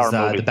ever made 2-hour was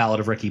movie. The Ballad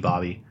of Ricky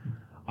Bobby.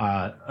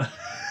 The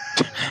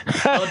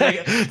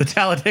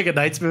Talladega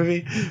Nights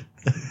movie.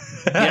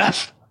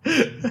 Yes.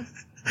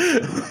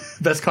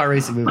 Best car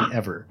racing movie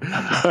ever.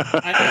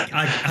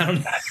 I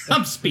don't.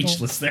 I'm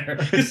speechless there.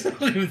 I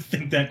don't even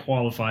think that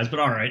qualifies. But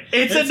all right,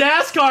 It's a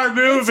NASCAR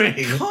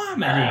movie.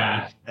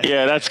 comedy.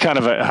 Yeah, that's kind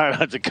of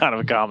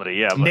a comedy.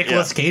 Yeah, but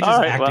Nicolas yeah. Cage's All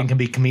right, acting well, can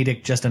be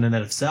comedic just in and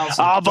of itself.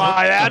 So I'll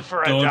buy that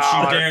for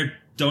 $1.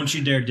 Don't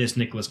you dare diss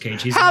Nicolas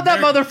Cage. He's How an that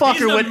Ameri- he's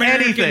motherfucker an with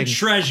American anything?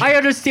 Treasure. I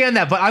understand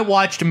that, but I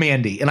watched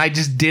Mandy and I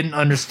just didn't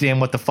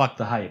understand what the fuck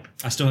the hype.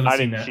 I still haven't I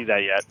seen didn't that. see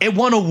that yet. It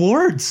won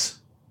awards.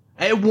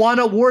 It won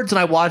awards, and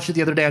I watched it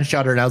the other day on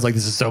Shudder, and I was like,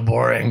 "This is so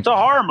boring." It's a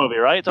horror movie,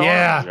 right? It's a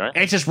horror movie, right?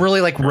 It's just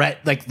really like red,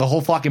 like the whole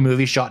fucking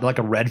movie shot in like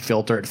a red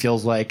filter. It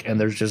feels like, and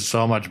there's just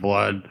so much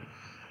blood,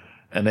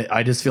 and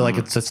I just feel like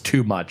it's just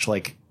too much.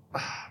 Like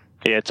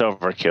Yeah, it's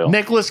overkill.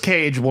 Nicolas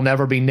Cage will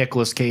never be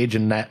Nicolas Cage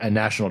in a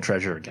National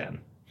Treasure again.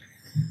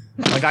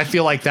 Like I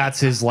feel like that's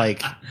his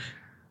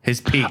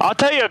peak. I'll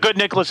tell you a good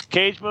Nicolas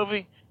Cage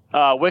movie,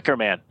 Wicker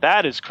Man.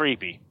 That is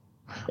creepy.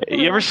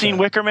 You ever seen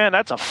Wicker Man?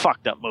 That's a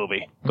fucked up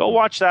movie. Go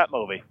watch that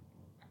movie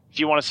if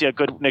you want to see a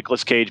good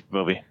Nicolas Cage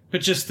movie.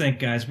 But just think,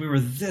 guys, we were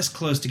this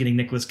close to getting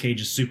Nicolas Cage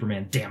as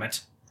Superman. Damn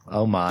it!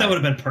 Oh my, That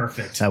would have been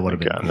perfect. that would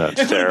have been. God,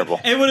 that's terrible.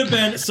 It would have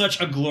been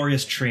such a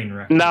glorious train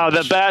wreck. No,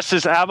 the best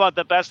is, how about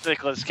the best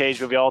Nicolas Cage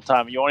movie of all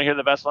time? You want to hear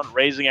the best one?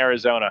 Raising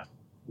Arizona.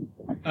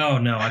 Oh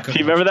no, I Do couldn't.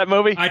 you remember that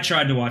movie? I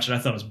tried to watch it. I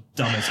thought it was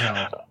dumb as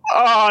hell.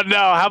 Oh no!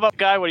 How about the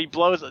guy when he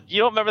blows? You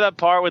don't remember that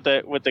part with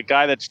the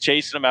guy that's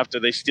chasing him after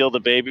they steal the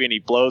baby and he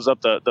blows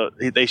up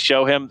They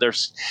show him.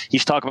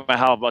 He's talking about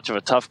how much of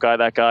a tough guy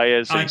that guy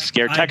is. And he's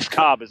scared. Tex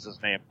Cobb is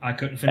his name. I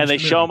couldn't finish. And they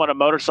the show him movie. on a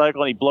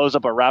motorcycle and he blows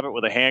up a rabbit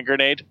with a hand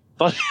grenade.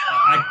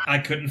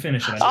 I couldn't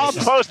finish it. I'll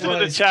post it in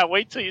the chat.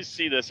 Wait till you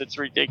see this. It's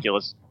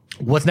ridiculous.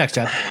 What's next,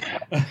 Chad?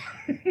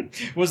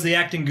 Was the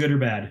acting good or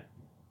bad?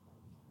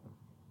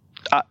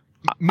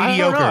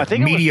 Mediocre. I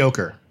think it was-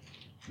 mediocre.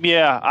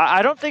 Yeah,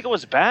 I don't think it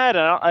was bad.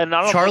 And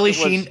I don't Charlie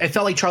think it was- Sheen. It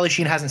felt like Charlie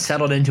Sheen hasn't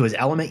settled into his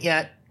element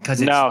yet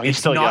because No, he's it's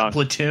still not young.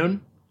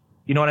 Platoon.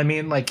 You know what I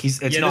mean? Like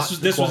it's Yeah, not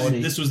this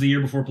quality. was the year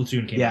before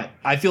Platoon came Yeah, out.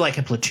 I feel like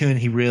in Platoon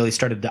he really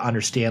started to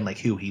understand like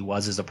who he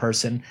was as a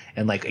person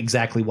and like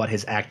exactly what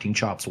his acting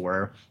chops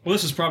were. Well,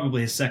 this was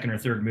probably his second or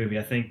third movie.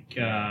 I think.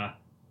 I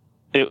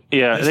think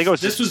it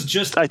was. This was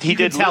just. He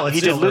did. tell it's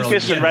He did still early.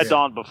 Lucas and Yeah. Red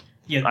Dawn before.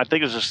 Yeah, I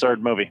think it was his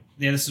third movie.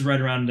 yeah. This is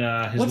right around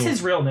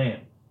his. real name?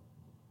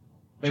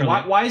 Wait,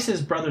 why is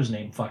his brother's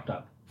name fucked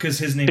up? Because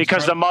his name.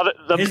 Because the mother.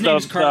 His name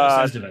is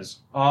Carlos Estevez.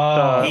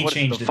 Oh, He what is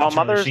changed the it. to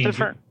mother Charlie is Sheen.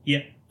 different?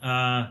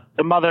 Yeah.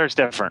 The mother is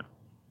different.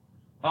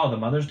 the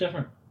mother's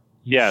different.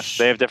 Yes,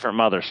 they have different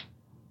mothers.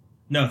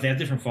 No, they have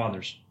different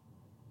fathers.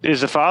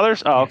 Is the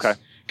father's? Oh, okay.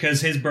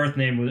 Because his birth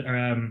name was.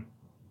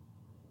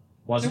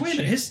 Wasn't Wait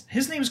a minute.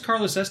 His name is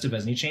Carlos Estevez,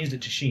 and he changed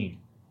it to Sheen.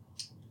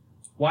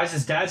 Why is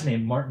his dad's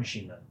name Martin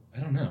Sheen then? I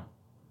don't know.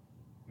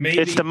 Maybe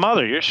It's the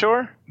mother. You're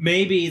sure?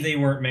 maybe they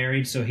weren't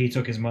married, so he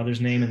took his mother's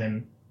name, and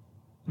then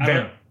I don't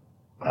know.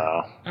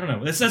 Oh. I don't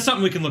know. That's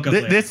something we can look up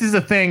later. This is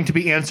a thing to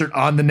be answered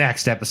on the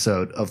next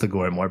episode of the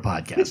Gore and More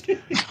podcast.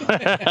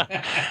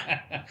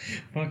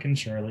 Fucking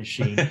Charlie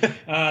Sheen.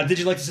 Did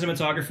you like the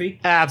cinematography?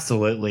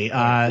 Absolutely.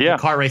 Yeah. The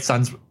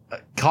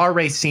car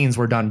race scenes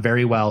were done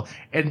very well,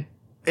 and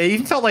it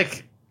even felt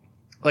like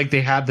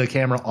they had the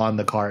camera on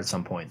the car at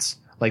some points,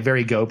 like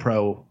very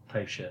GoPro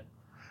type shit.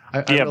 I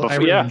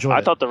really enjoyed I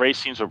it. thought the race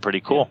scenes were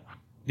pretty cool.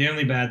 The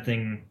only bad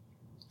thing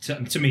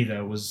to me,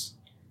 though, was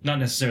not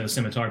necessarily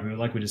the cinematography, but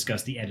like we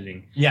discussed, the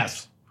editing.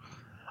 Yes.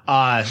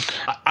 I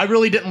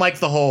really didn't like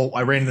the whole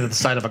I ran into the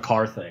side of a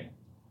car thing.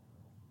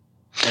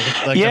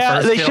 Like Yeah, the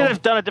first they kill. should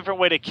have done a different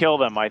way to kill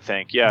them, I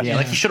think. Yeah. Yeah,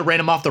 like he should have ran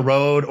him off the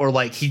road, or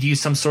like he'd use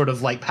some sort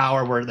of like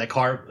power where the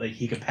car like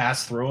he could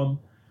pass through him,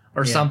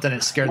 or something.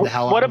 It scared the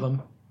hell What out of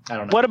him. I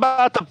don't know. What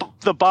about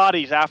the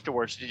bodies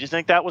afterwards? Did you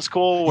think that was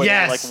cool? When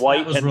they're, Yes, like white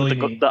that was and really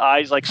the, neat. the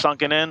eyes like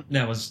sunken in.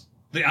 That was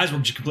the eyes were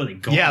just completely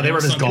gone. Yeah, they were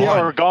just sunken gone.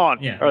 in. Or gone.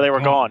 Yeah, or they were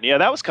gone. gone. Yeah,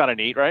 that was kind of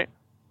neat, right?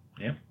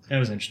 Yeah, that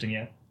was interesting.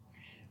 Yeah.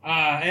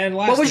 And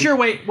What was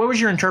lastly- What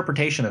was your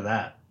interpretation of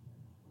that?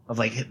 Of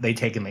like they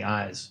taking the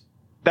eyes?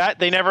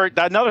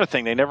 Another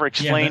thing, they never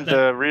explained that-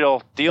 the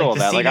real deal Like of the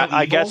that. Like see no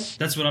I evil? guess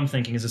That's what I'm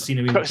thinking. Is a scene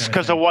of evil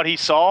because of what he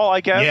saw, I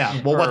guess.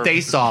 Yeah. Well, Or what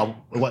they saw,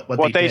 what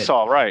what they did.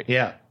 saw, right?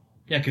 Yeah.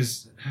 Yeah,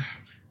 because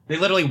They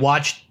literally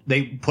watched.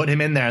 They put him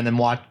in there and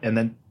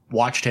then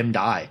watched him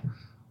die.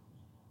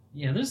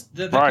 yeah,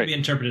 that Right. could be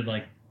interpreted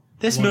like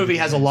This one of movie the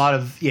has a ways. lot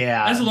of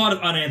has a lot of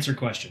unanswered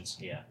questions.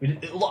 Yeah,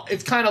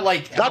 it's kind of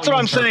like That's what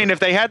I'm saying.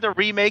 If they had to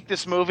remake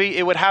this movie,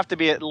 it would have to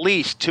be at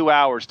least 2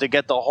 hours to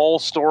get the whole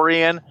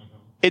story in.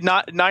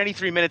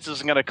 93 minutes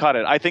isn't going to cut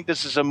it. I think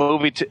this is a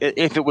movie.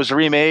 If it was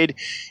remade,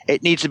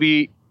 it needs to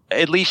be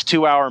at least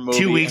 2 hour movie.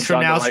 2 weeks and from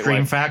done now, the right Scream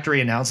way.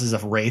 Factory announces a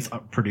Wraith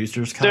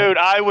producer's cut. Dude,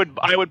 I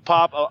would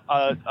pop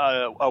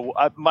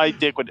my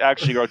dick would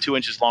actually grow 2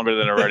 inches longer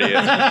than it already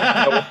is.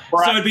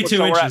 So it'd be 2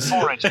 we're at inches.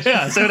 4 inches.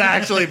 Yeah, so it'd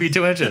actually be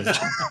 2 inches.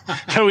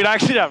 So we'd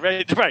actually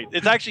right.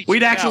 It's actually We'd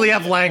two actually now,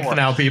 have length 4.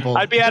 now, people.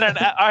 I'd be at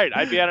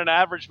an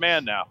average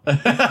man now.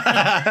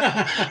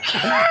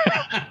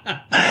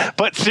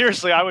 But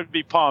seriously, I would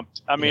be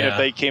pumped. I mean, Yeah. if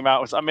they came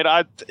out with, if We I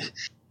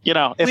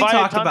had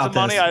talked tons about of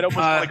money, this. I'd almost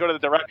want to go to the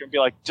director and be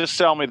like, just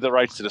sell me the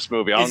rights to this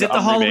movie. Is it the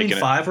I'm Halloween remaking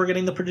it. 5 we're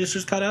getting the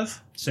producer's cut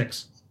of?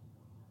 6.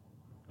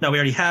 No, we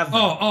already have.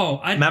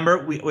 I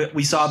Remember,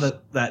 we saw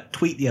that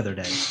tweet the other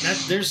day.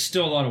 there's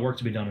still a lot of work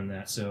to be done in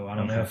that, so I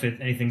don't know if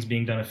anything's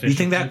being done Do officially. you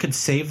think that could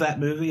save that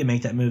movie and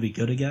make that movie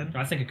good again?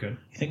 I think it could.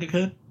 You think it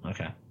could?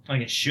 Okay. I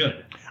think it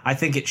should. I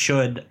think it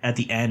should, at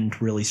the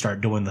end, really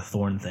start doing the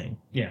Thorn thing.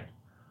 Yeah.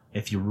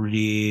 If you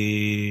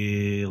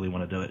really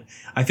want to do it.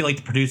 I feel like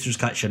the producer's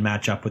cut should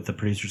match up with the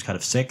producer's cut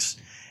of 6,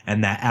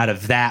 and that out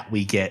of that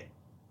we get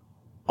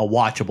a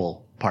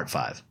watchable part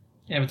 5.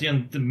 Yeah, but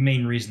the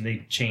main reason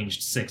they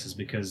changed 6 is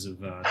because of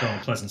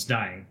Donald Pleasance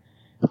dying.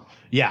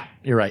 Yeah,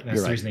 you're right. That's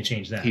you're the right. reason they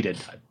changed that. He did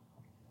die.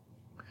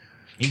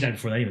 He died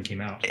before that even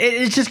came out.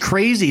 It's just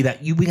crazy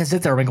that we can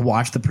sit there and we can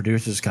watch the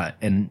producer's cut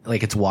and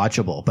like it's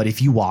watchable. But if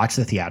you watch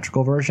the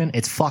theatrical version,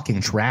 it's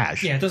fucking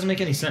trash. Yeah, it doesn't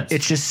make any sense.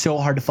 It's just so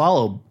hard to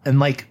follow. And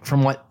like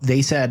from what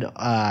they said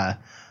on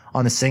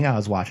the Sing I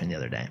was watching the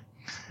other day,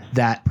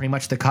 that pretty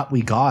much the cut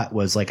we got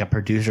was like a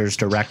producer's,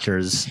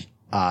 director's,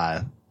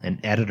 and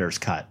editor's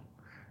cut.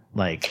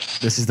 Like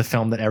this is the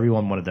film that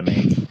everyone wanted to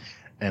make,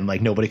 and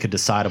like nobody could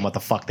decide on what the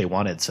fuck they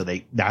wanted. So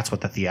that's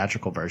what the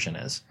theatrical version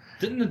is.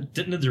 Didn't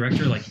the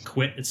director like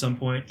quit at some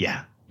point?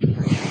 Yeah.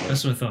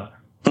 That's what I thought.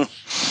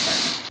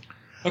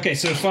 Okay,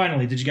 so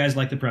finally, did you guys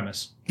like the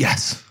premise?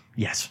 Yes.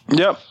 Yes.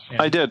 Yep,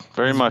 Yeah. I did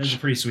very It's much. a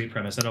pretty sweet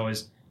premise. I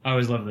always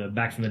love the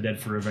Back from the Dead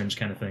for Revenge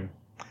kind of thing.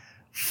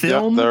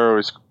 Film They're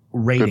always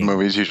rating. good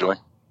movies usually.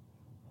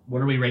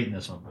 What are we rating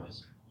this one,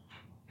 boys?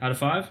 Out of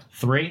 5,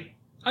 3?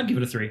 I'd give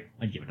it a 3.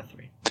 I'd give it a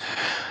 3.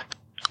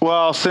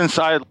 Well, I'm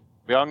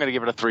going to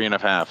give it a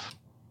 3.5.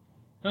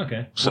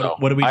 Okay. So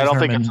What do we I don't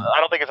think determine- I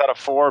don't think it's out of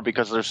 4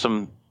 because there's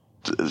some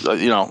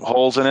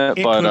holes in it.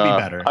 It but could be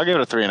better. I'll give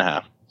it a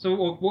 3.5.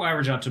 So we'll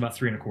average out to about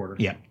 3.25.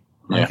 Yeah.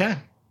 Yeah.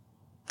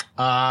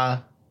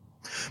 Okay.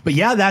 But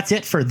yeah, that's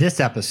it for this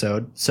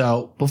episode.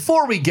 So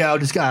before we go,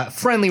 just got a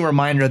friendly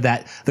reminder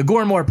that the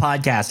Gore and More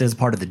podcast is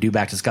part of the Do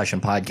Back Discussion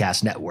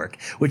Podcast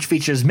Network, which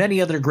features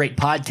many other great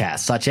podcasts,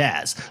 such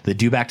as the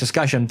Do Back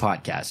Discussion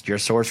Podcast, your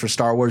source for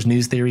Star Wars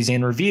news, theories,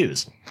 and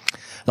reviews.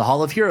 The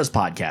Hall of Heroes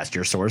Podcast,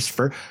 your source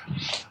for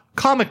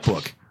comic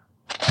book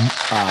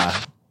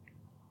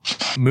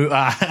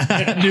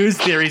news,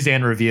 theories,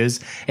 and reviews.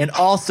 And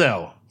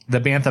also the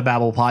Bantha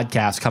Babble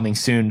podcast coming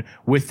soon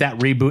with that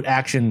reboot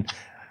action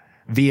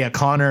via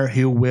Connor,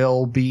 who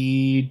will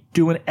be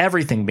doing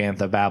everything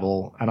Bantha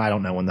Babble. And I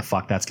don't know when the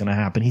fuck that's going to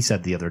happen. He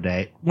said the other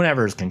day,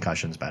 whenever his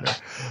concussion's better.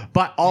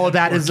 But all of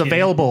that is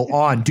available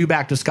on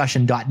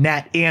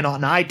dobackdiscussion.net and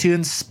on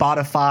iTunes,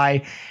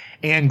 Spotify,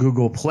 and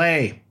Google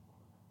Play.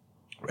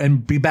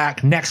 And be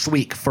back next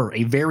week for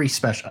a very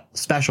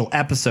special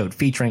episode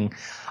featuring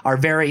our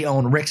very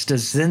own Rick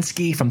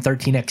Stasinski from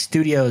 13X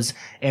Studios.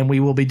 And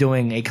we will be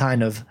doing a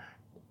kind of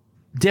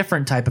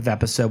different type of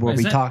episode where Is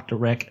we that- talk to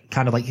Rick,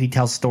 kind of like he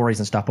tells stories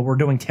and stuff, but we're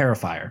doing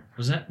Terrifier.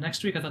 Was that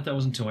next week? I thought that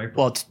was until April.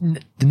 Well, it's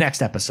the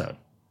next episode.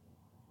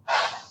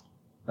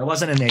 That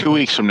wasn't in 2 April.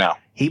 weeks from now.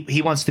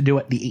 He wants to do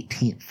it the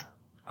 18th.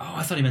 Oh,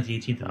 I thought he meant the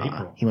 18th of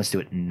April. He wants to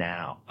do it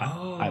now.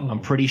 Oh. I'm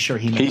pretty sure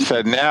he meant He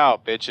said, "Now,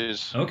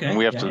 bitches." Okay. And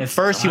we have Yeah, to. At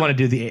first, he wanted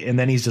to do and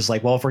then he's just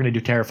like, well, if we're going to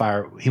do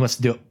Terrifier, he wants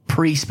to do it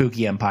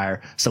pre-Spooky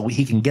Empire so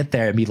he can get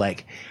there and be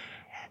like,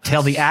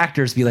 tell the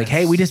actors, be like,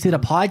 hey, we just did a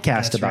podcast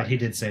That's about right. He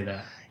did say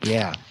that.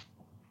 Yeah.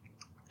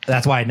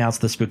 That's why I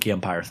announced the Spooky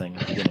Empire thing. at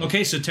the beginning.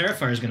 Okay, so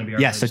Terrifier is going to be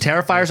our Yes, so first-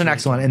 Terrifier's the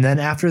next one. And then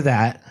after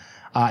that,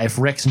 if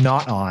Rick's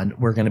not on,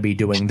 we're going to be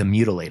doing The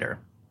Mutilator.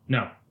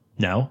 No,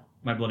 No?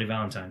 My Bloody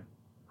Valentine.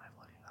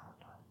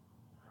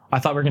 I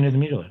thought we were going to do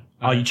The Mutilator.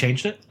 Oh, you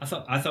changed it? I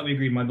thought we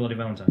agreed My Bloody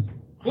Valentine.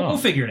 We'll, Oh. we'll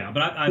figure it out.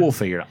 But I We'll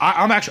figure it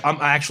out. I'm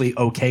actually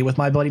okay with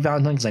My Bloody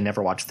Valentine because I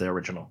never watched the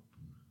original.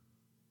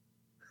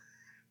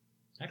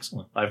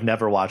 excellent. I've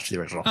never watched the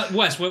original.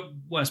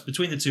 Wes,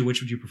 between the two,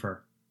 which would you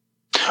prefer?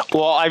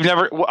 Well, I've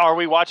never. Are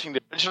we watching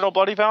the original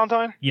Bloody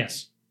Valentine?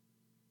 Yes.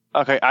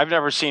 Okay, I've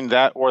never seen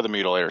that or the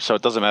Mutilator, so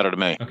it doesn't matter to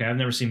me. Okay, I've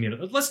never seen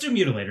Mutilator. Let's do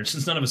Mutilator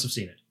since none of us have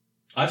seen it.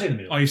 I've seen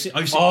The Mutilator. Oh, you've seen?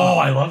 Oh,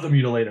 I love The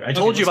Mutilator. I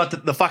told you let's-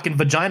 about the fucking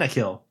vagina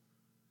kill.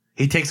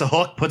 He takes a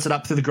hook, puts it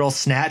up through the girl's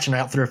snatch and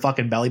out through her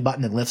fucking belly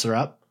button and lifts her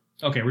up.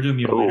 Okay, we're doing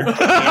Mutilator.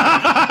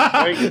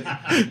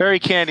 Very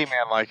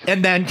Candyman-like.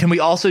 And then can we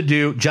also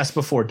do Just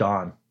Before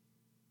Dawn?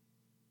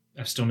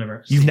 I've still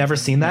never. You've never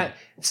seen that?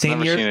 Same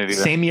Never seen it year, either.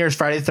 same year as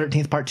Friday the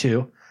 13th Part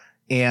 2.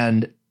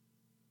 And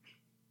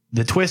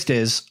the twist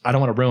is, I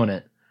don't want to ruin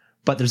it,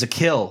 but there's a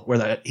kill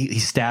where he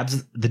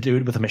stabs the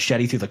dude with a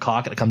machete through the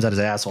cock and it comes out his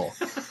asshole.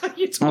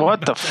 You talking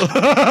What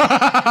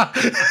about?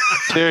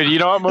 Dude, you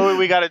know what movie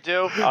we got to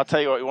do? I'll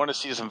tell you what. You want to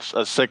see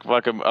a sick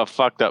fucking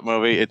fucked up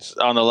movie? It's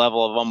on the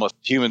level of almost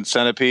Human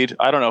Centipede.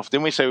 I don't know.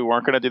 Didn't we say we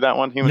weren't going to do that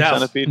one? Human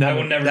Centipede. I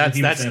will never do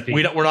Human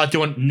Centipede. We're not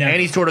doing Never.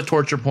 any sort of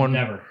torture porn.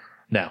 Never.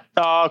 No.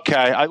 Oh,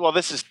 okay. Well,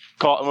 this is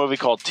a movie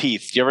called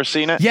Teeth. You ever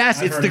seen it? Yes,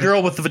 I've it's heard the of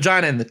girl with the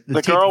vagina and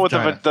the girl with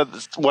vagina.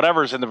 the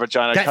whatever's in the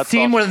vagina. That cuts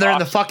scene off where they're in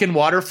the cock. fucking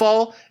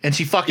waterfall and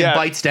she fucking Yeah.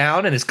 bites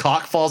down and his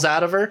cock falls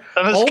out of her.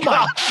 And his Oh my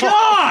cock falls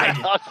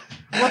god! out.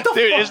 What the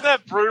Dude, fuck? isn't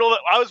that brutal?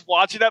 I was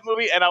watching that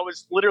movie and I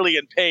was literally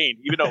in pain,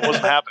 even though it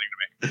wasn't happening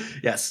to me.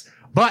 Yes.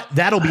 But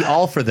that'll be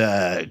all for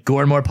the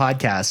Gore and More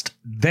podcast.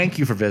 Thank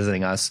you for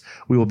visiting us.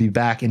 We will be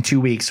back in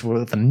 2 weeks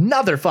with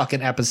another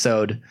fucking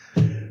episode.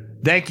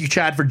 Thank you,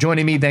 Chad, for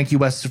joining me. Thank you,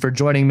 Wes, for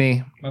joining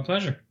me. My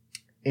pleasure.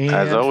 And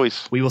As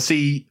always. we will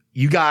see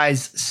you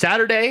guys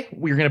Saturday.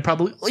 We're going to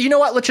probably, you know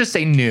what? Let's just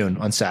say noon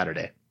on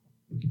Saturday.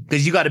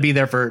 Because you got to be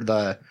there for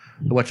the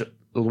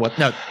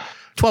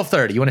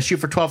 12:30. You want to shoot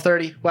for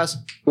 12:30, Wes?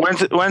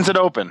 When's it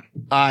open?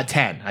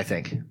 10, I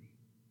think.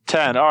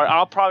 10. All right,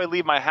 I'll probably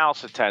leave my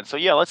house at 10. So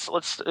yeah, let's.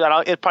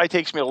 It probably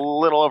takes me a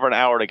little over an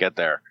hour to get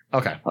there.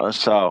 Okay.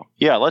 So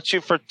yeah, let's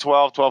shoot for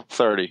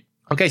 12:30.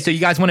 Okay, so you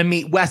guys want to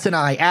meet Wes and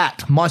I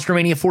at Monster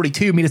Mania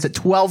 42. Meet us at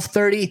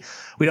 12:30.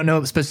 We don't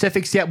know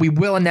specifics yet. We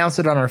will announce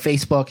it on our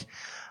Facebook.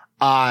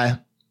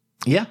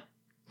 Yeah.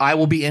 I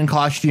will be in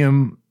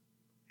costume.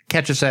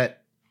 Catch us at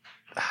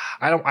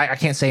I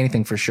can't say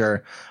anything for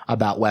sure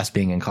about Wes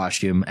being in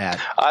costume at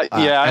I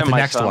at have the my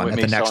next son one. with At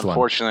me, the next so one.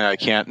 unfortunately I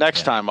can't.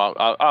 Next time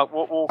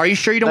we'll Are you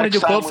sure you don't want to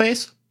do next time quilt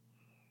face?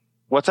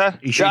 What's that?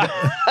 You sure?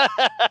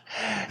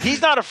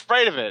 He's not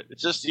afraid of it.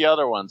 It's just the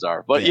other ones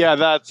are. But yeah,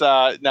 that's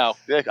no.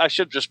 I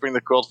should just bring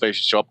the quilt face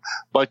to show up.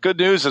 But good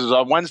news is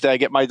on Wednesday I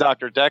get my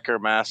Dr. Decker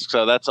mask,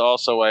 so that's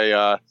also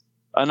a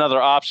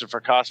another option for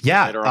cosplay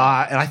Yeah, later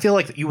on. and I feel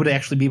like you would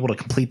actually be able to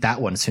complete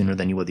that one sooner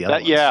than you would the other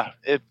ones. Yeah,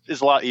 it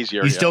is a lot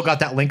easier. You yeah. still got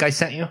that link I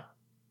sent you?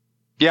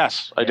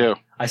 Yes, I do.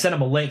 I sent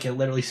him a link. It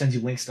literally sends you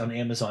links on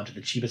Amazon to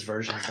the cheapest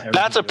versions.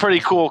 That's a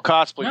pretty cool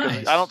cosplay. 'Cause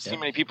Nice. I don't see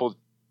many people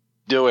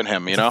doing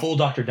him. You It's a know, full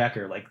Dr.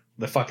 Decker, like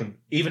the fucking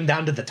even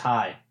down to the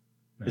tie.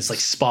 It's like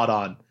spot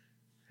on.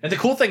 And the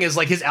cool thing is,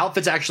 like, his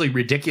outfit's actually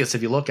ridiculous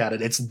if you look at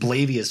it. It's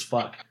blavey as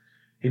fuck.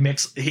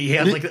 He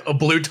has like a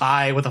blue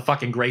tie with a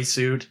fucking gray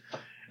suit,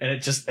 and it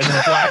just and then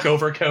a black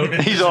overcoat.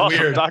 It's he's just awesome.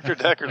 weird. Dr.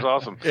 Decker's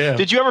awesome. Yeah.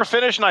 Did you ever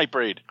finish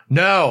Nightbreed?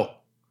 No,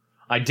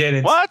 I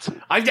didn't. What?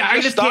 I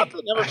just stopped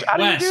can't. it. Never, how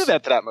do you Wes. do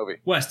that to that movie?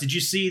 Wes, did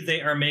you see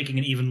they are making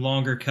an even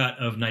longer cut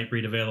of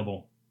Nightbreed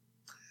available?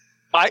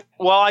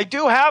 I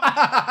do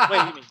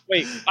have.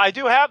 wait. I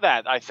do have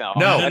that. I found.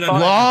 No, I no,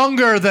 thought-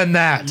 longer than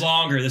that.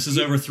 Longer. This is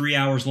over 3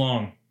 hours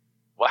long.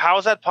 Well, how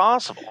is that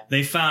possible?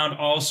 They found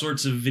all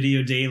sorts of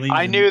video dailies.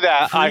 I and knew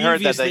that. I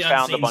heard that they previously found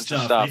a unseen bunch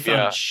of stuff, They found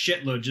yeah. a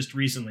shitload just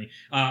recently.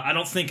 I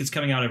don't think it's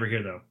coming out over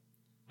here though.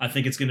 I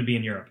think it's going to be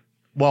in Europe.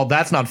 Well,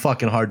 that's not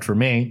fucking hard for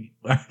me.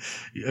 I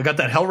got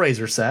that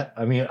Hellraiser set.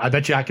 I mean, I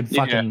bet you I could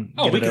fucking.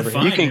 Oh, get we it can over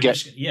find. here. You can it. get-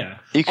 Just- yeah.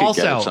 You could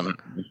Also- get some.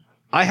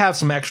 I have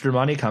some extra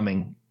money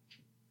coming.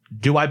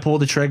 Do I pull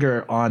the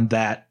trigger on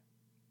that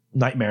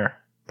Nightmare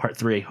Part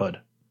 3 hood?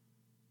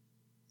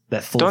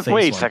 That full Don't face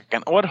wait a one.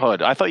 second. What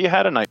hood? I thought you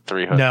had a Night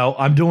 3 hood. No,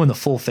 I'm doing the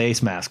full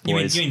face mask, You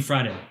boys. mean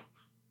Friday?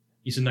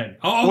 You said Nightmare.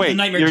 Oh, Wait, the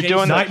Nightmare you're Jason.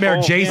 doing the Nightmare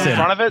full Jason. in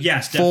front of it?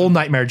 Yes, Full definitely.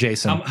 Nightmare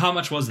Jason. How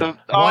much was that?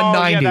 Oh, yeah,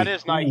 190. that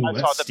is nice. Ooh, I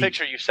saw that's the steep.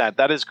 picture you sent.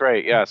 That is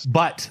great. Yes.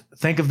 But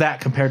think of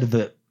that compared to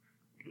the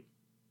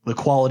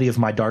quality of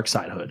my Dark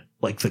Side hood,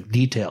 like the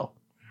detail.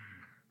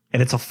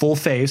 And it's a full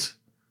face.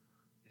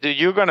 Dude,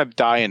 you're gonna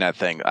die in that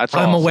thing. That's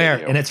all I'm I'll say aware,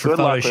 to you. and it's for Good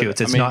photo luck with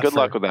shoots. it. It's I mean, not good for-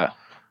 luck with that.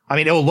 I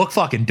mean, it will look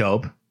fucking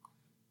dope.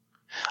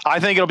 I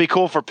think it'll be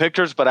cool for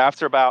pictures, but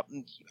after about,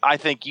 I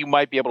think you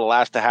might be able to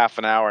last a half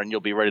an hour, and you'll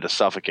be ready to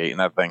suffocate in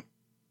that thing.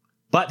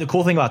 But the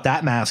cool thing about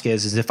that mask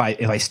is if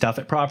I stuff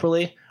it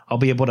properly, I'll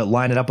be able to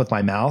line it up with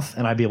my mouth,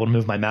 and I'll be able to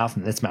move my mouth,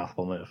 and its mouth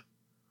will move.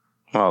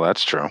 Oh,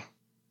 that's true.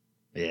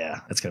 Yeah,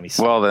 it's gonna be.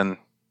 Sick. Well, then,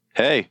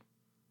 hey,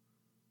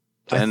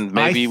 then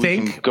maybe we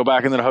think- can go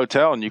back into the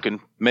hotel and you can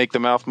make the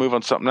mouth move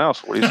on something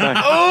else. What do you think?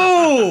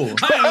 Oh,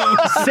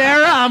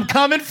 Sarah, I'm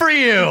coming for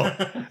you.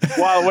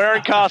 While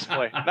wearing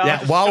cosplay. No,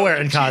 Yeah, while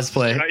wearing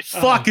cosplay.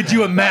 Fuck, could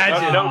you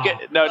imagine? Don't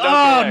get no. Don't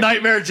Oh, get it.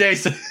 Nightmare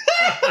Jason.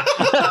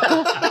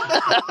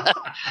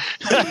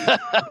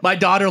 My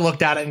daughter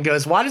looked at it and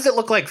goes, "Why does it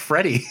look like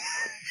Freddy?"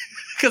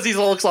 Because he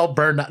looks all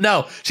burned up.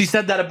 No, she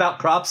said that about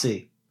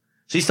Cropsy.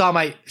 She saw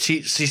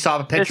she saw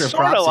a picture It's of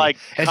sorta Cropsy, like-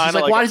 and she's kinda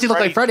like, like "Why a does he look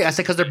like Freddy." Freddy?" I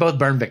said, "Because they're both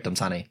burn victims,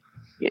 honey."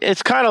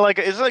 It's kind of like,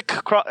 isn't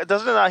it?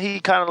 Doesn't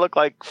he kind of look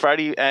like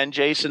Freddy and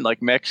Jason,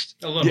 like mixed?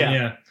 A little, Yeah.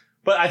 yeah.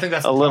 But I think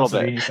that's A the little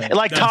Tom Savini bit, thing.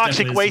 like That's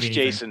Toxic definitely the Waste Savini thing.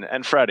 Jason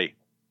and Freddy.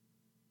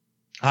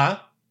 Huh?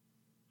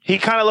 He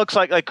kind of looks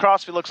like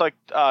Crosby looks like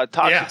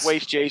Toxic Yes.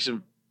 Waste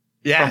Jason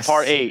Yes. from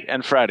Part 8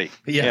 and Freddy.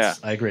 Yes,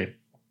 I agree.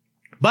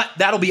 But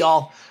that'll be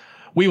all.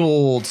 We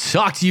will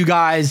talk to you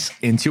guys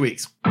in 2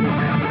 weeks.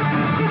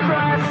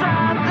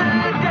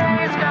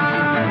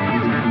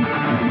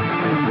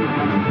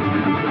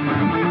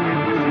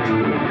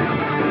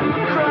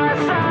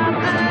 Cross out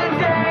the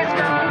days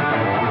gone.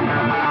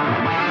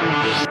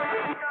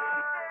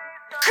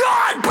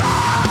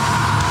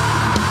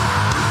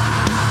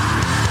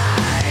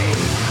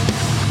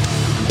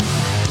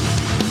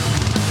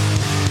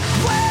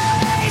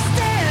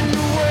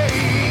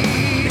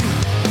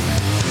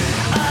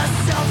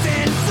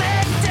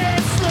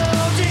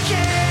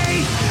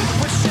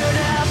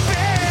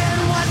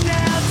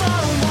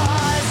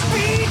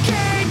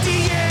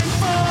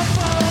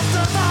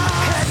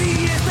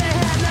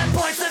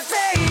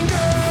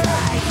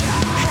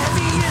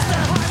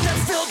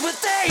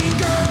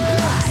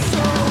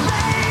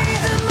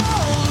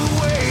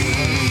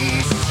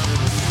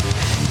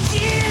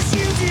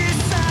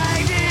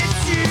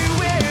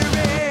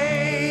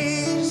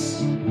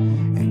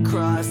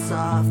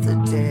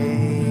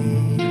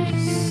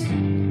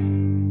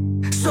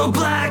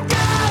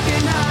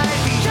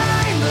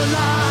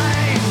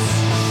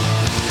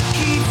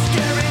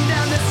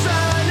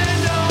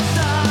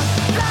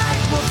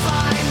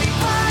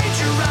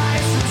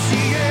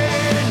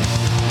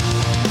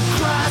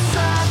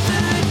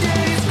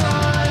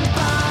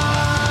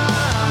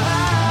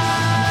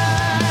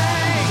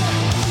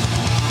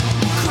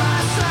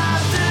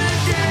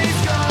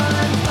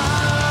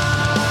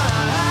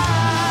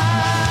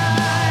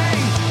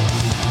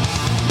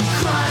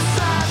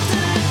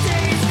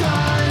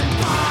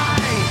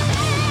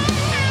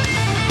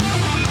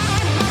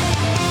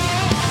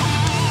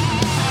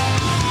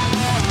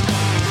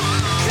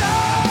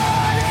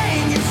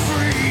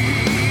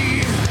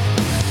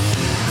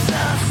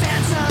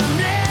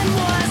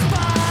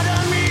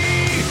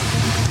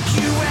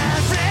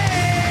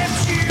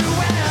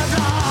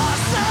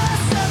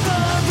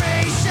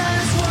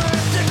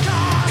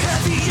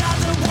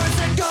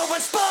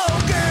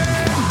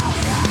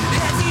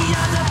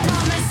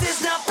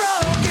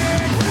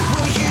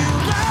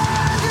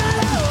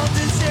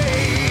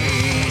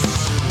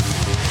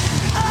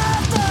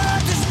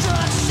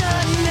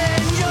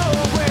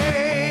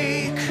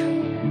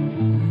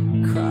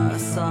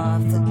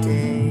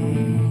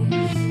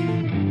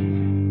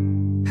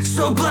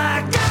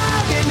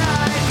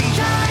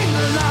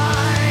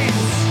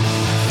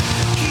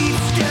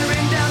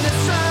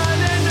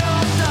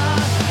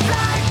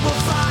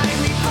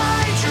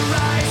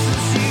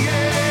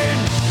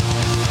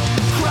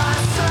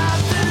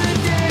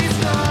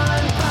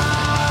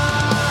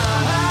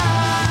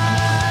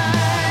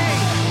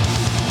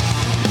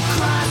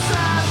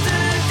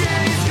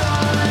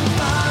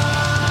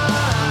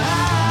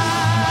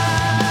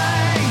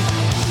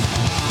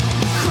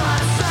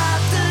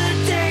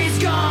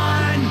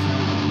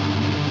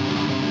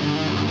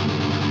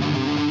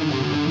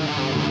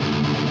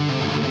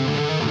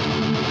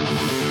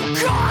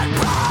 Making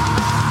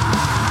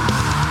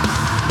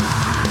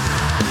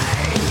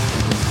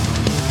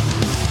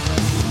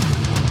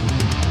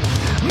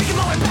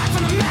my way back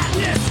from the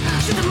madness,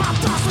 shifting my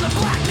thoughts from the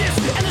blackness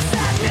and the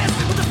sadness.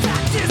 But the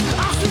fact is,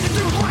 I'm sneaking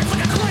through life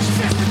like a clenched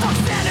fist. Fuck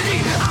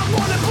sanity, I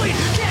wanna bleed,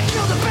 can't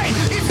kill the pain.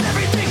 It's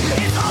everything,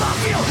 it's all I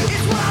feel,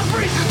 it's what I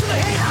breathe. To the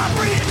hate I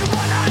breathe, into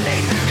what I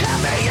need.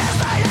 Heavy is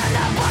the end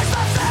that voice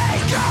of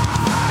thinker.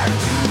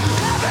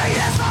 Heavy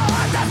is the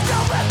heart that's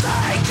filled with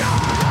thinker.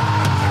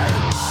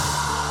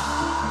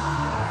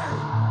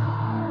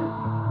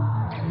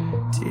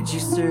 Did you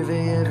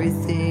survey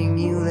everything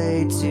you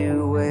lay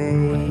to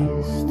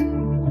waste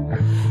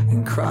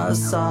and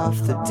cross off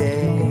the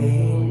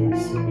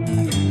days?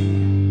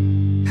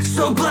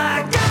 So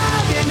black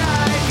out,